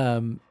right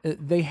now.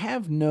 They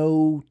have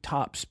no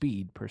top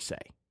speed per se.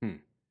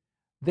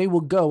 They will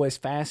go as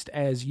fast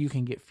as you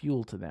can get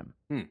fuel to them.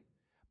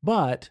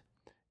 But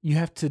you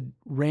have to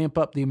ramp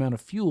up the amount of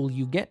fuel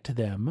you get to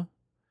them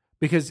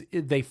because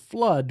they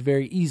flood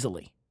very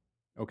easily.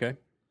 Okay.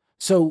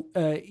 So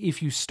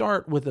if you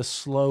start with a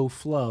slow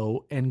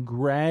flow and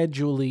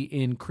gradually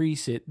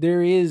increase it,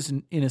 there is,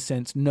 in a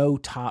sense, no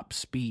top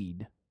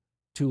speed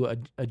to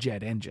a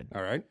jet engine.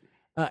 All right.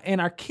 And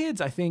our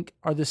kids, I think,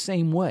 are the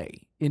same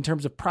way in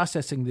terms of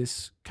processing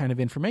this kind of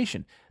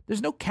information.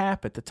 There's no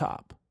cap at the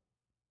top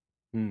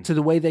to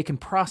the way they can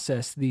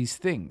process these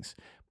things.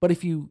 But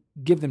if you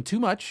give them too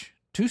much,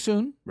 too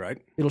soon, right,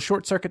 it'll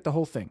short circuit the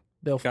whole thing.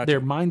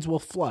 Their minds will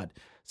flood.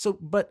 So,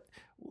 but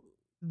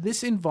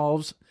this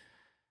involves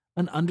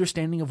an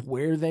understanding of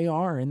where they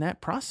are in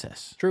that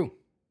process. True.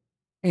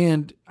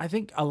 And I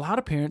think a lot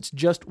of parents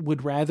just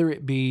would rather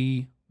it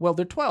be, well,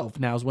 they're 12,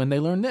 now's when they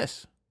learn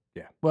this.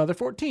 Yeah. Well, they're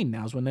 14,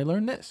 now's when they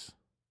learn this.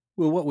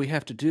 Well, what we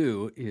have to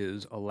do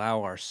is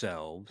allow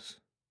ourselves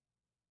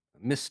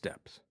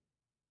missteps.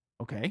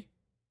 Okay.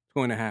 It's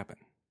going to happen.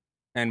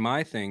 And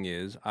my thing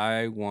is,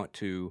 I want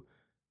to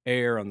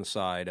err on the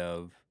side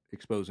of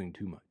exposing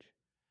too much.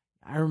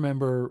 I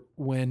remember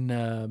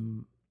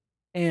when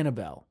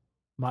Annabelle,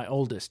 my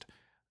oldest,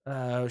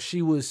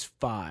 she was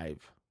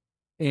 5,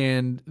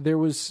 And there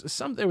was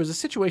a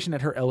situation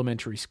at her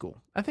elementary school.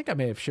 I think I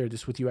may have shared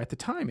this with you at the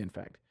time, in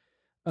fact.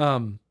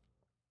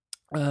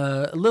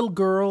 A little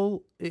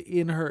girl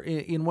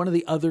in one of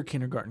the other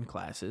kindergarten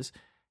classes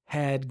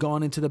had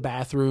gone into the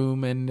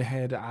bathroom and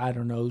had, I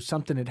don't know,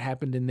 something had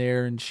happened in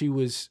there, and she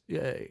was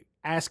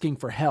asking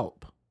for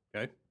help.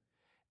 Okay.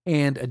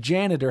 And a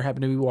janitor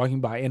happened to be walking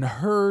by and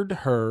heard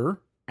her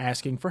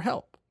asking for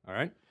help. All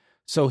right.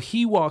 So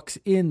he walks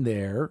in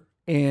there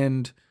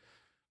and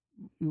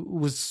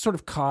was sort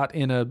of caught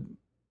in an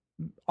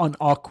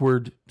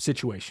awkward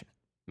situation.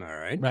 All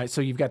right. Right.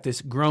 So you've got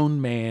this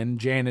grown man,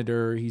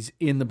 janitor. He's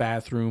in the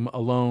bathroom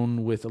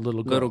alone with a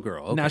little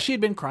girl. Okay. Now, she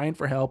had been crying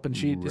for help, and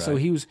so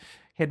he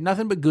had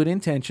nothing but good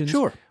intentions.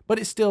 Sure. But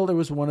there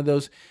was one of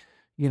those,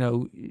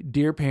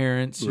 dear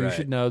parents, you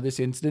should know this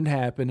incident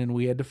happened, and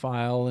we had to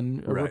file a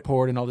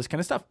report and all this kind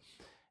of stuff.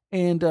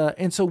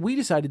 And so we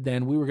decided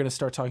then we were going to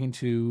start talking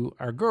to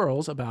our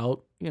girls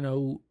about,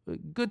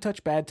 good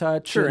touch, bad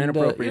touch. Sure, and,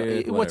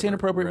 inappropriate. What's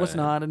inappropriate, what's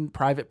not, and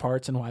private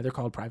parts and why they're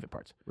called private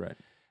parts. Right.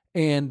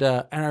 And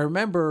I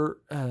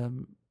remember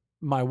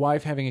my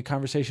wife having a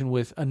conversation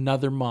with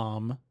another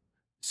mom,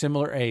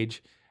 similar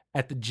age,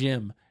 at the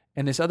gym.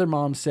 And this other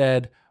mom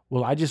said,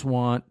 well, I just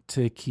want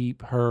to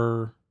keep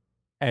her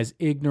as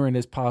ignorant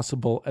as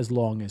possible as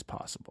long as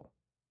possible.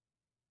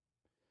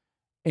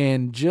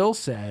 And Jill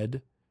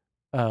said,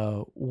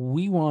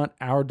 we want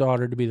our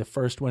daughter to be the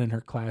first one in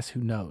her class who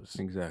knows.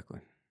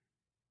 Exactly.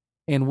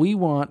 And we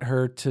want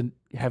her to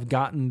have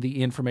gotten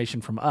the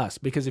information from us,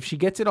 because if she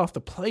gets it off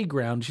the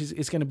playground,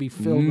 it's going to be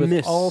filled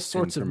with all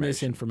sorts of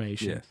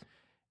misinformation. Yes.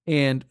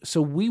 And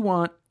so we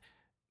want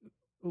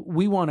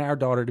our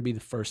daughter to be the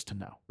first to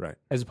know, right,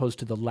 as opposed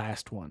to the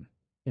last one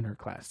in her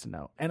class to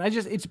know. And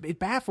it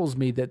baffles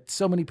me that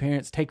so many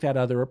parents take that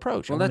other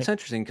approach. Well, that's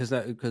interesting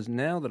because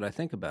now that I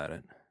think about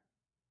it,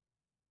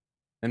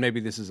 and maybe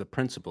this is a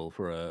principle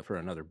for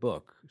another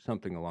book,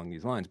 something along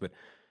these lines, but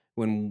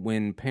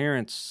when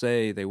parents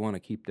say they want to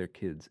keep their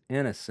kids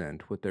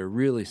innocent, what they're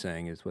really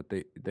saying is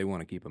they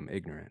want to keep them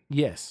ignorant.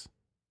 Yes.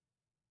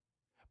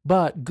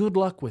 But good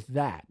luck with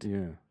that.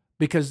 Yeah.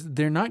 Because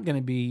they're not going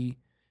to be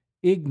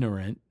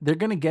ignorant. They're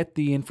going to get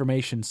the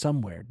information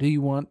somewhere. Do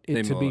you want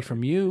it to be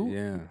from you?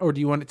 Yeah. Or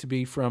do you want it to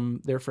be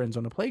from their friends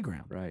on the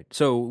playground? Right.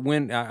 So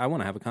when I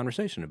want to have a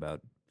conversation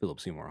about Philip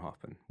Seymour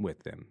Hoffman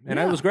with them. And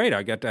it was great.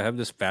 I got to have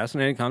this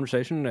fascinating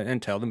conversation and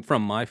tell them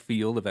from my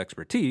field of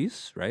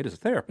expertise, right, as a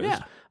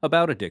therapist,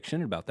 about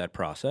addiction, about that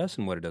process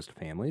and what it does to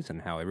families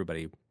and how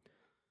everybody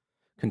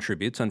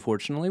contributes,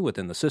 unfortunately,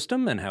 within the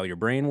system and how your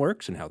brain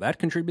works and how that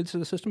contributes to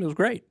the system. It was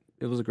great.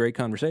 It was a great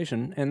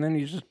conversation. And then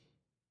you just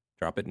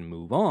drop it and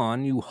move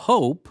on. You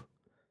hope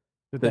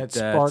that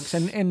sparks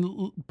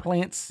and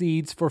plants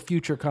seeds for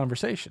future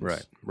conversations.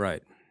 Right,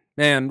 right.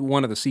 And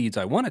one of the seeds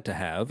I wanted to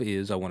have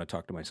is I want to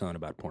talk to my son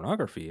about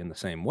pornography in the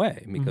same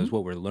way, because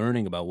what we're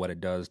learning about what it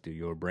does to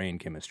your brain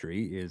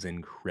chemistry is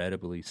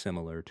incredibly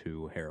similar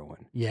to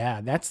heroin. Yeah,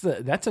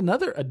 that's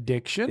another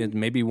addiction. It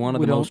may be one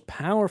of the most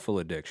powerful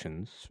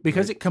addictions.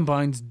 Because it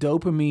combines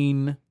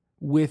dopamine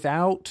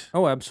without...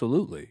 Oh,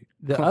 absolutely.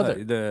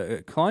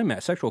 The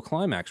sexual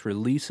climax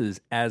releases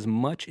as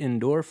much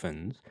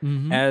endorphins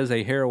as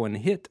a heroin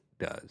hit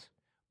does.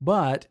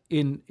 But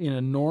in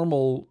a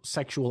normal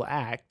sexual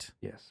act,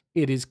 yes,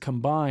 it is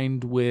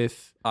combined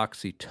with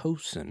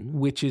oxytocin,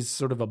 which is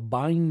sort of a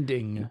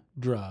binding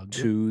drug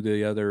to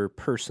the other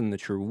person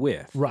that you're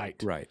with.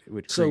 Right. Right,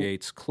 which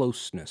creates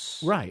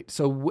closeness. Right.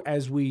 So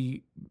as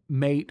we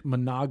mate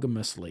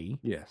monogamously,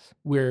 yes,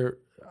 we're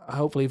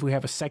hopefully, if we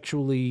have a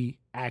sexually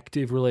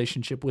active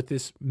relationship with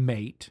this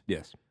mate,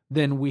 yes,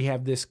 then we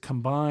have this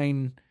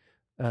combined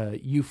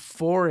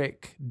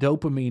euphoric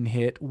dopamine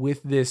hit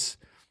with this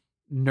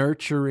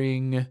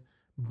nurturing,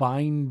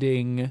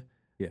 binding,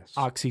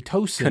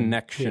 oxytocin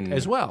connection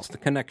as well. It's the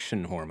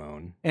connection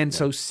hormone. And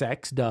so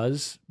sex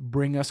does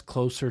bring us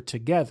closer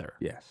together.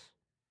 Yes.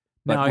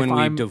 But now, when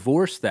we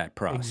divorce that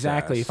process...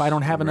 Exactly. If I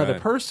don't have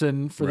another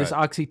person for this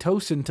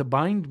oxytocin to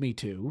bind me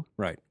to...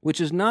 Right. Which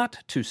is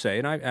not to say,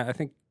 and I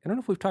think, I don't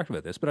know if we've talked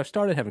about this, but I've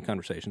started having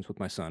conversations with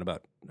my son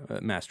about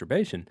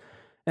masturbation.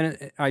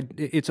 And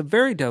it's a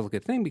very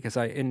delicate thing because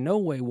I in no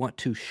way want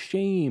to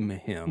shame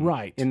him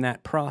in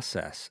that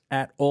process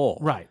at all.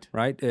 Right.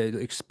 Right?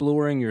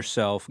 Exploring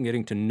yourself and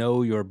getting to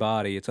know your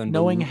body. It's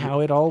unbelievable. Knowing how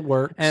it all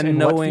works and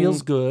knowing, what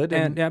feels good.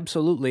 And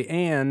absolutely.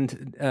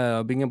 And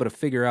being able to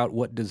figure out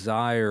what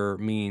desire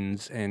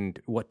means and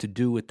what to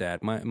do with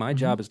that. My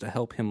job is to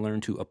help him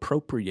learn to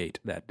appropriate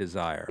that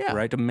desire,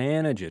 right? To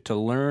manage it, to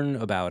learn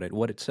about it,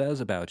 what it says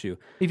about you.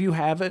 If you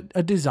have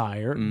a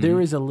desire, there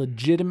is a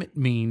legitimate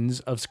means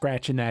of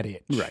scratching that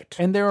itch. Right.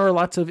 And there are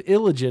lots of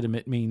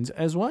illegitimate means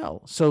as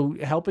well. So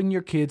helping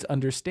your kids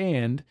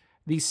understand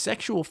these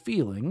sexual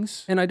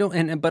feelings.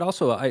 And but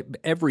also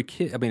every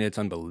kid, I mean, it's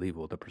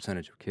unbelievable the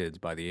percentage of kids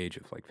by the age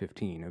of like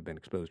 15 have been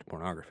exposed to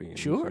pornography.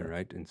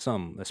 Right. And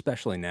some,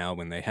 especially now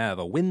when they have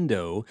a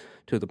window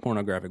to the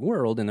pornographic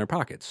world in their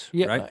pockets.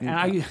 Yeah. Right.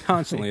 And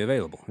constantly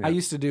available. Yeah. I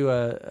used to do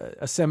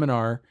a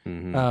seminar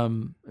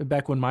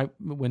back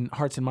when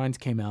Hearts and Minds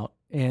came out.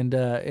 And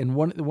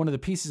one of the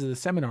pieces of the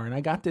seminar, and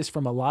I got this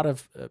from a lot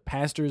of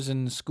pastors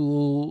and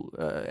school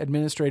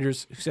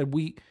administrators who said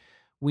we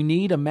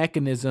need a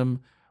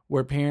mechanism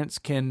where parents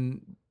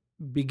can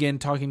begin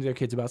talking to their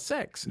kids about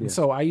sex. And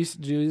so I used to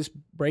do this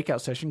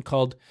breakout session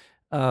called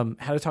How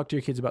to Talk to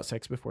Your Kids About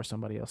Sex Before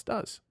Somebody Else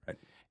Does. Right.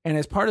 And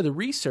as part of the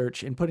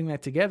research and putting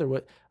that together,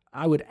 what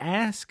I would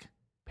ask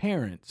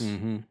parents,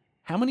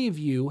 how many of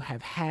you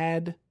have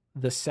had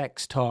the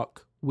sex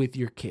talk with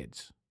your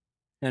kids?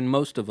 And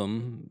most of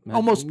them,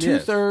 almost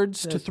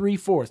 2/3 to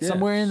 3/4,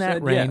 somewhere in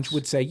that range,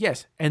 would say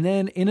yes. And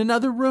then in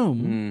another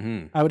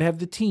room, I would have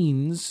the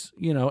teens,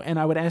 and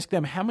I would ask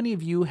them, how many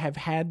of you have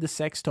had the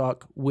sex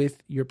talk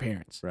with your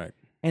parents? Right.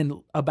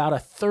 And about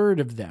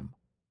 1/3 of them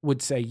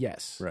would say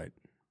yes. Right.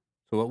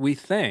 So what we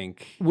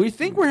think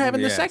we're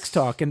having the sex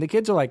talk, and the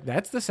kids are like,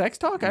 that's the sex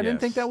talk? I didn't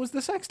think that was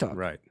the sex talk.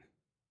 Right.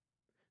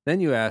 Then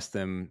you ask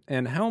them,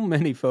 and how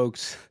many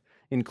folks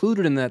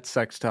included in that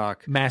sex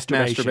talk?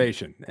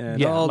 Masturbation.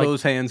 And all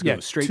those hands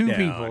go straight down. 2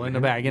 people in the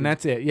bag, and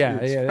that's it. Yeah.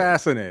 It's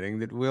fascinating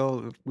that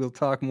we'll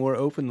talk more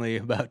openly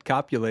about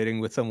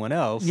copulating with someone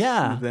else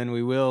than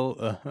we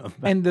will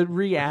and the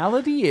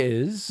reality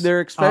is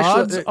their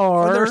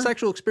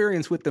sexual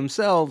experience with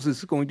themselves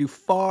is going to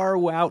far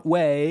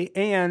outweigh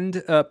and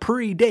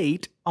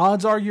predate.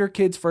 Odds are your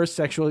kid's first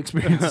sexual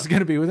experience is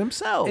going to be with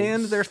themselves.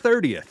 And their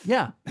 30th.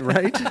 Yeah.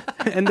 Right?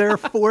 And their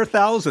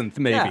 4,000th,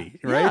 maybe.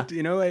 Yeah. Right?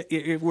 Yeah.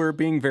 If we're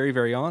being very,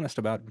 very honest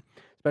about,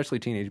 especially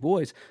teenage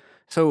boys.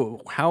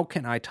 So how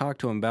can I talk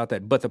to them about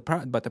that? But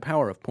the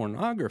power of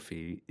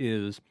pornography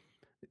is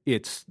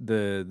it's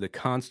the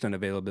constant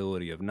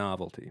availability of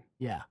novelty.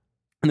 Yeah.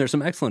 And there's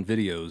some excellent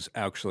videos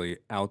actually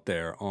out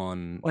there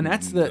on. And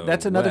that's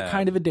another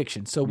kind of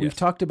addiction. So we've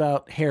talked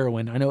about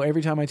heroin. I know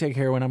every time I take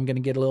heroin, I'm going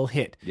to get a little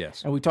hit.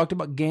 Yes. And we talked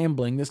about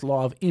gambling, this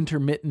law of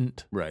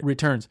intermittent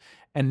returns.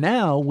 And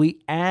now we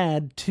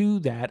add to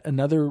that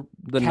another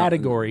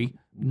category,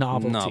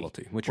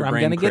 novelty, which your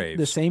brain I'm going to craves. get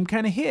the same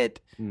kind of hit,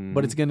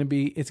 but it's going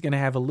to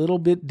have a little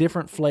bit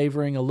different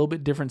flavoring, a little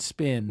bit different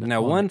spin.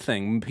 Now, one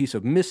piece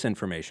of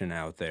misinformation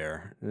out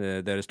there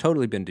that has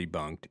totally been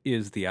debunked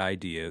is the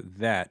idea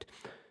that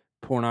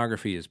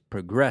pornography is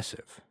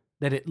progressive.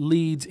 That it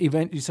leads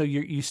eventually. So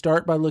you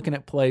start by looking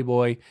at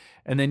Playboy,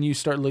 and then you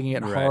start looking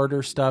at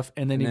harder stuff,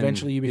 and then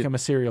eventually you become a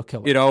serial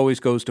killer. It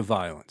always goes to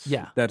violence.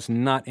 Yeah. That's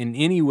not in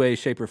any way,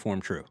 shape, or form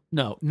true.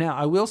 No. Now,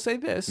 I will say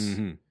this.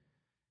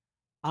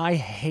 I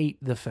hate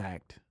the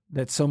fact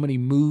that so many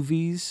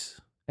movies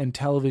and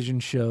television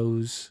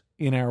shows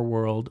in our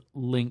world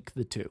link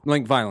the two.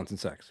 Link violence and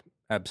sex.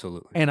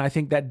 Absolutely. And I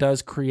think that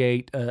does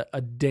create a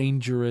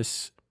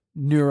dangerous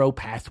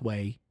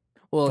neuropathway.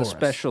 Well,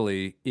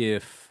 especially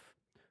if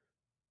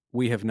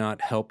we have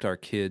not helped our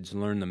kids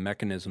learn the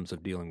mechanisms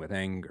of dealing with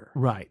anger.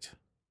 Right.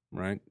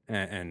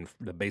 And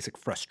the basic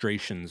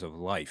frustrations of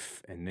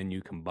life. And then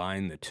you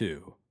combine the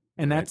two.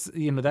 And that's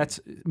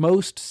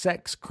most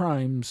sex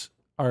crimes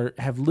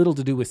have little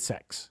to do with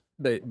sex.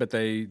 But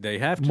they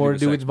have to more to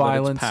do with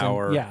violence,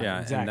 power,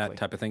 exactly. and that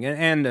type of thing,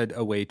 and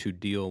a way to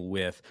deal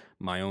with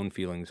my own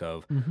feelings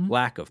of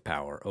lack of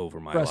power over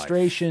my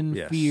frustration,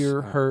 life.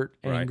 fear, hurt,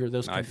 anger.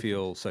 Those I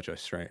feel such a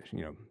strange.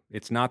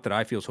 It's not that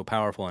I feel so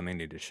powerful and I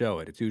need to show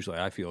it. It's usually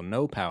I feel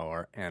no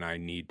power and I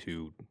need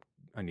to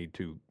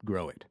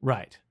grow it.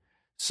 Right.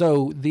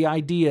 So the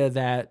idea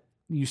that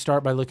you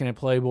start by looking at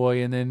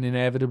Playboy and then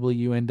inevitably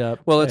you end up.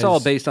 Well, it's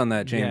all based on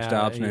that James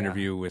Dobson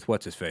interview with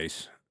what's his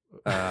face.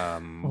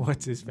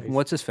 What's his face?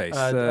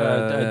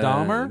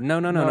 Dahmer?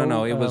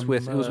 No. It was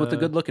with the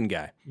good-looking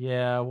guy.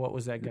 Yeah, what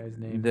was that guy's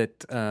name?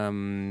 That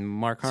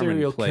Mark Harmon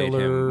Serial played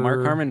killer. him.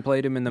 Mark Harmon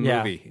played him in the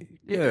movie.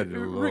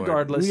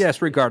 Regardless.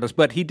 Yes, regardless.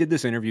 But he did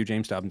this interview.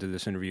 James Dobson did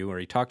this interview where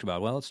he talked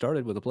about, it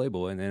started with a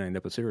Playboy and then ended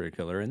up a serial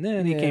killer, and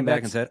then he came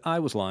back and said, I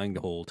was lying the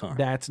whole time.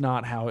 That's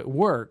not how it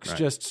works. Right.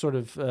 Just sort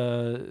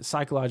of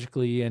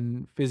psychologically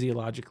and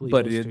physiologically.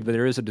 But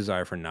there is a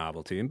desire for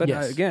novelty. But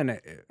again,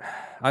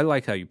 I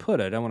like how you put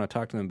it. I want to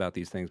talk to them about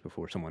these things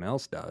before someone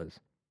else does.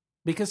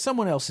 Because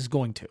someone else is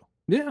going to.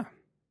 Yeah,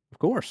 of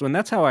course. And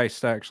that's how I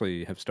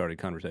actually have started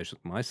conversations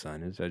with my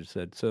son. Is I just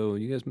said, so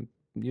you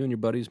and your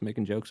buddies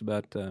making jokes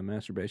about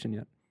masturbation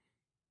yet?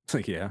 It's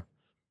like, yeah.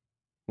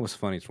 What's the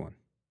funniest one?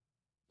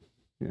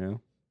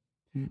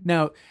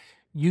 Now,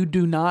 you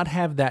do not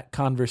have that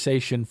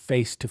conversation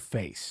face to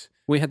face.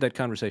 We had that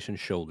conversation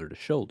shoulder to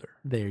shoulder.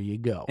 There you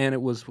go. And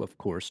it was, of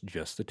course,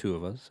 just the two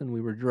of us, and we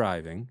were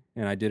driving,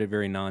 and I did it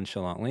very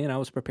nonchalantly, and I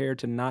was prepared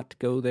to not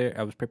go there.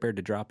 I was prepared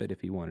to drop it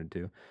if he wanted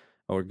to,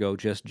 or go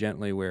just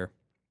gently where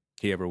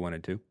he ever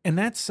wanted to. And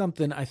that's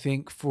something I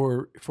think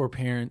for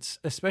parents,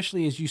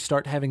 especially as you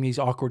start having these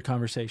awkward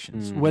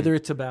conversations, whether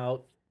it's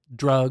about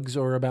drugs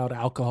or about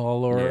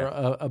alcohol or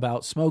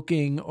about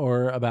smoking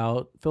or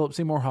about Philip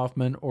Seymour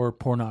Hoffman or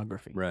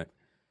pornography. Right.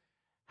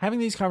 Having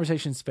these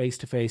conversations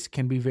face-to-face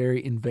can be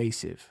very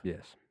invasive.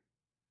 Yes.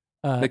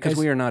 Because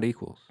we are not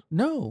equals.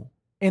 No.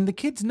 And the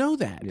kids know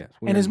that. Yes.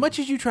 And as much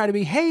as you try to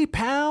be, hey,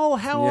 pal,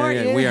 how are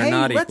you? We are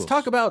not let's equals.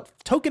 talk about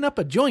toking up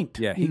a joint.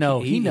 Yeah. He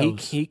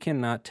knows. He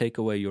cannot take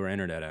away your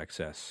internet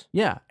access.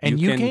 Yeah. And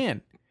you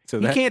can. So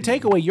he can't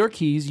take away your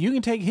keys. You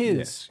can take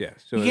his.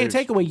 Yes. So he can't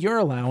take away your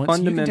allowance.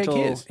 Fundamental you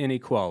can take his.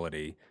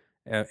 inequality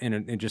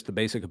in just the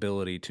basic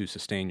ability to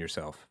sustain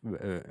yourself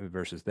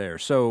versus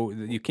theirs. So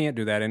you can't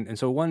do that. And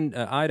so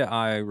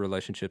eye-to-eye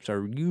relationships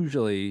are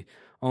usually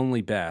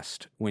only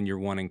best when you're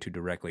wanting to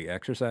directly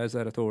exercise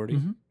that authority,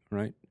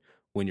 right?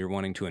 When you're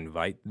wanting to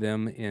invite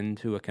them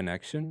into a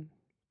connection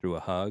through a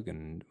hug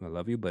and I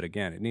love you. But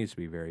again, it needs to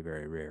be very,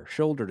 very rare.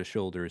 Shoulder to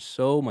shoulder is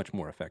so much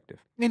more effective.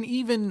 And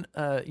even,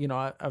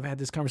 I've had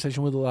this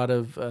conversation with a lot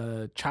of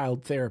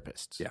child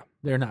therapists. Yeah.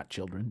 They're not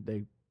children.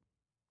 They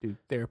do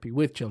therapy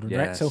with children,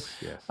 yes, right? So,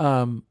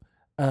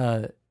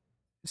 yes.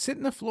 Sit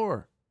in the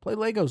floor, play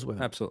Legos with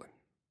them. Absolutely.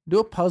 Do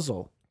a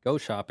puzzle. Go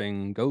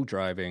shopping, go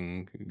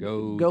driving,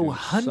 go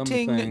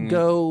hunting,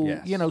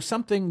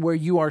 something where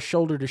you are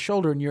shoulder to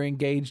shoulder and you're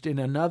engaged in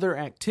another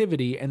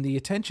activity and the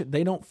attention,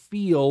 they don't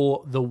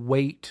feel the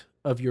weight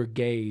of your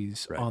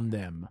gaze on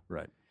them.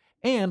 Right.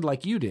 And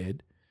like you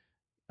did,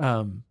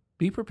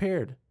 be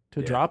prepared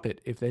to drop it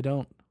if they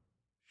don't,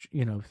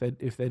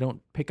 if they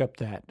don't pick up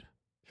that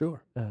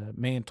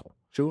mantle.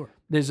 Sure.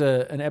 There's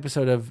an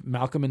episode of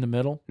Malcolm in the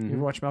Middle. You ever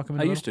watch Malcolm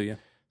in the Middle? I used to,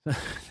 yeah.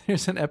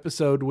 There's an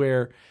episode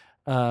where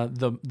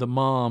the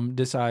mom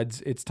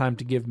decides it's time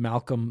to give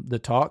Malcolm the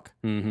talk.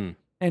 Mm-hmm.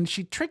 And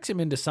she tricks him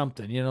into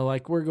something,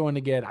 like we're going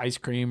to get ice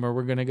cream or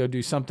we're going to go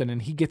do something.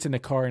 And he gets in the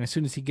car. And as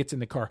soon as he gets in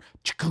the car,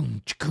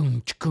 chikoon,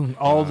 chikoon, chikoon,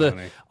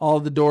 all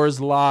the doors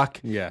lock.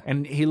 Yeah.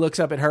 And he looks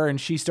up at her and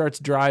she starts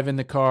driving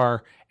the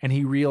car and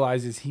he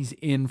realizes he's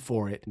in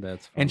for it.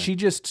 That's funny. And she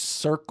just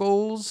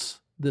circles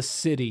the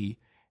city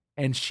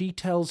and she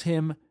tells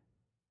him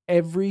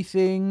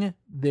everything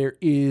there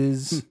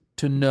is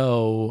to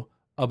know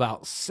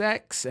about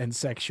sex and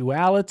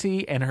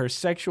sexuality and her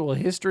sexual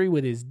history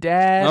with his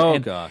dad. Oh,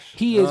 and gosh.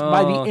 He is,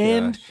 by the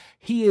end,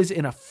 he is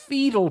in a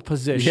fetal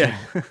position.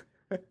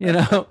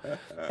 Yeah.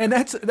 And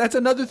that's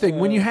another thing.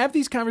 When you have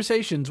these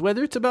conversations,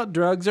 whether it's about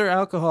drugs or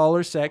alcohol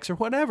or sex or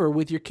whatever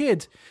with your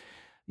kids,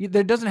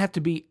 there doesn't have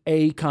to be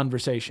a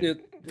conversation.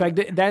 In fact,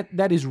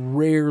 that is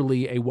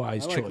rarely a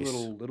wise choice.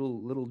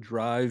 Little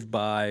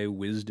drive-by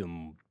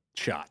wisdom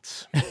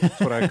shots. That's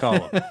what I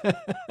call them.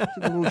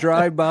 Little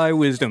drive-by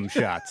wisdom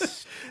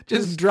shots.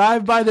 Just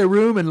drive by their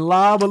room and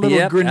lob a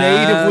little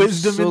grenade of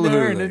wisdom in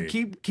there, and then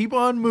keep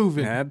on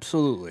moving.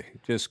 Absolutely.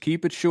 Just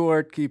keep it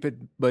short,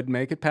 but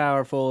make it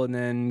powerful, and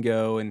then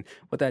go. And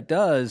what that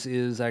does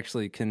is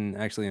can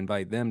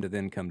invite them to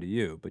then come to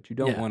you. But you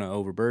don't want to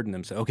overburden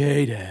them. Say,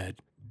 "Okay,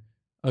 Dad.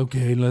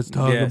 Okay, let's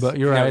talk about."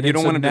 You're right. You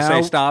don't want them to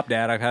say, "Stop,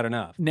 Dad. I've had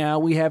enough." Now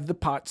we have the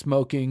pot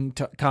smoking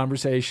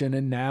conversation,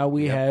 and now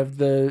we have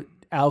the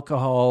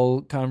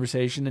alcohol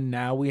conversation, and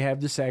now we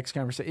have the sex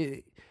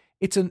conversation.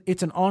 It's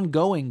an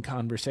ongoing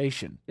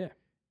conversation. Yeah.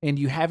 And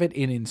you have it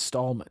in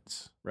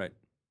installments. Right.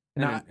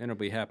 And it'll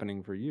be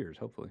happening for years,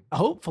 hopefully.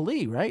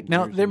 Hopefully, right?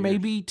 Now, there may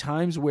be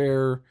times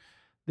where,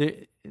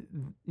 we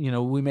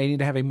may need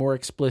to have a more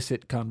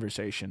explicit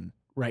conversation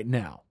right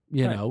now,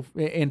 you know?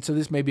 And so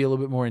this may be a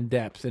little bit more in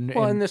depth. And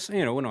this,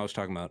 when I was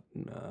talking about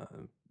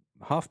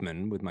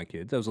Hoffman with my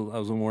kids, I was a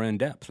little more in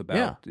depth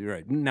about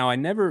right. Now I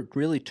never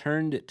really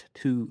turned it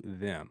to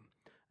them.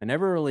 I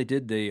never really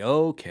did the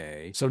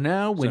okay. So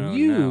now when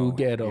you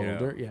get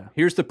older,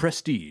 here's the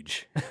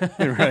prestige,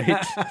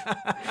 right?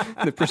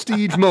 The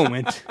prestige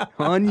moment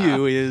on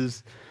you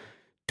is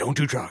don't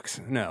do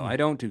drugs. No, I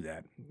don't do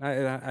that.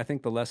 I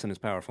think the lesson is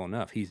powerful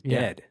enough. He's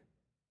dead.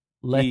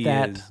 He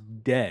is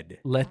dead.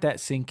 Let that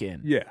sink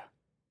in. Yeah.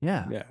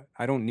 Yeah.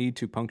 I don't need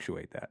to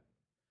punctuate that.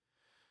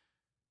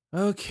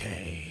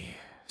 Okay.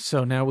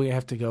 So now we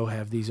have to go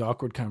have these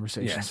awkward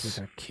conversations with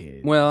our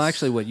kids. Well,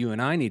 actually, what you and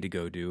I need to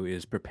go do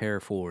is prepare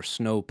for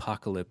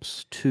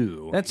Snowpocalypse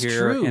 2. That's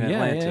here true. in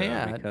Atlanta.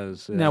 Yeah.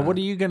 Because, now, what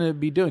are you going to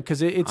be doing?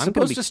 Because it's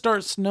supposed to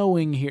start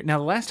snowing here. Now,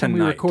 the last time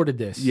we recorded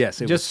this.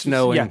 Yes, it was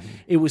snowing. Yeah,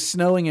 it was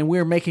snowing, and we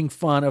were making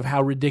fun of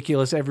how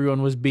ridiculous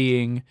everyone was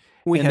being.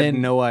 We had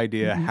no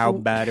idea how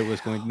bad it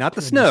was going. Not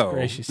the snow,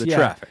 gracious. The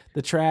traffic.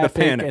 The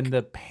traffic and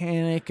the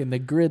panic and the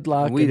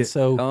gridlock.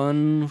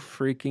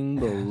 Unfreaking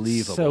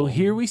believable. So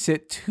here we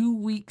sit 2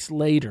 weeks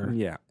later,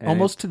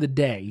 almost to the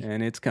day.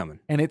 And it's coming.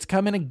 And it's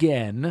coming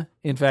again.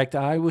 In fact,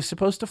 I was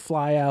supposed to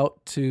fly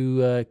out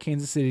to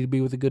Kansas City to be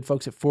with the good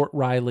folks at Fort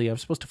Riley. I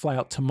was supposed to fly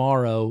out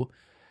tomorrow.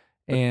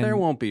 But there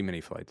won't be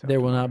many flights.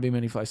 There will not be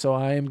many flights. So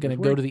I am going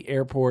to go to the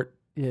airport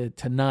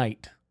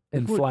tonight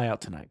and fly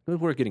out tonight.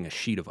 We're getting a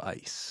sheet of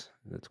ice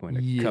that's going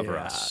to cover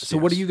us. So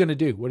what are you going to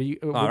do?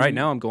 Right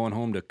now I'm going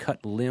home to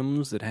cut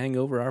limbs that hang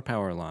over our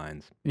power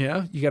lines.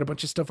 Yeah? You got a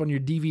bunch of stuff on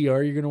your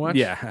DVR you're going to watch?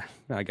 Yeah.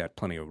 I got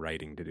plenty of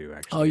writing to do,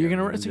 actually. Oh, you're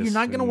going to... So you're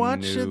not going to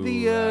watch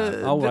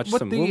I'll watch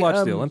some. We'll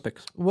watch the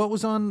Olympics. What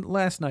was on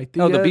last night? The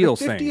Beatles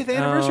thing. The 50th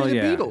anniversary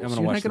of the Beatles. I'm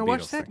you're not going to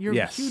watch that? You're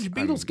a huge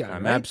Beatles guy,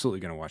 I'm absolutely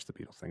going to watch the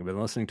Beatles thing. I've been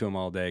listening to them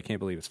all day. I can't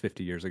believe it's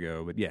 50 years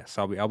ago. But yes,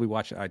 I'll be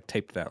watching. I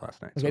taped that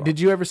last night. Okay. Did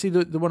you ever see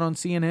the one on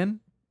CNN?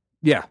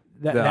 Yeah.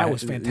 That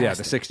was fantastic. Yeah,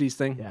 the 60s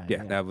thing.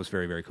 Yeah, that was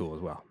very, very cool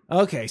as well.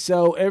 Okay,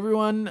 so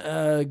everyone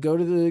go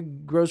to the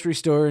grocery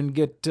store and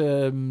get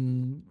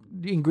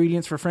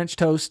ingredients for French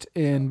toast,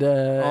 and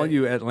all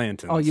you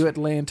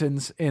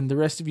Atlantans, and the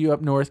rest of you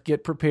up north,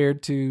 get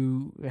prepared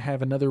to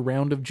have another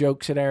round of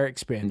jokes at our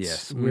expense.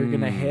 Yes, we're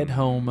gonna head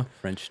home.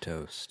 French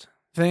toast.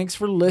 Thanks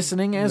for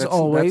listening, as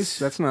always.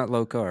 That's not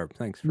low carb.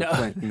 Thanks for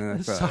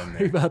playing.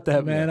 Sorry about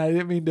that, man. I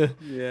didn't mean to.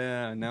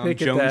 Yeah, now I'm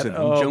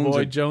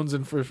jonesing.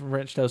 Jonesing for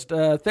French toast.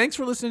 Thanks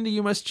for listening to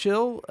You Must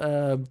Chill.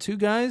 Two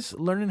guys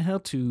learning how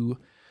to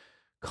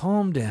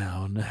calm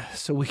down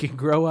so we can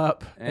grow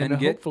up and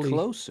get hopefully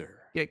closer.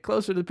 Get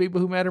closer to the people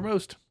who matter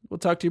most. We'll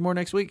talk to you more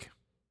next week.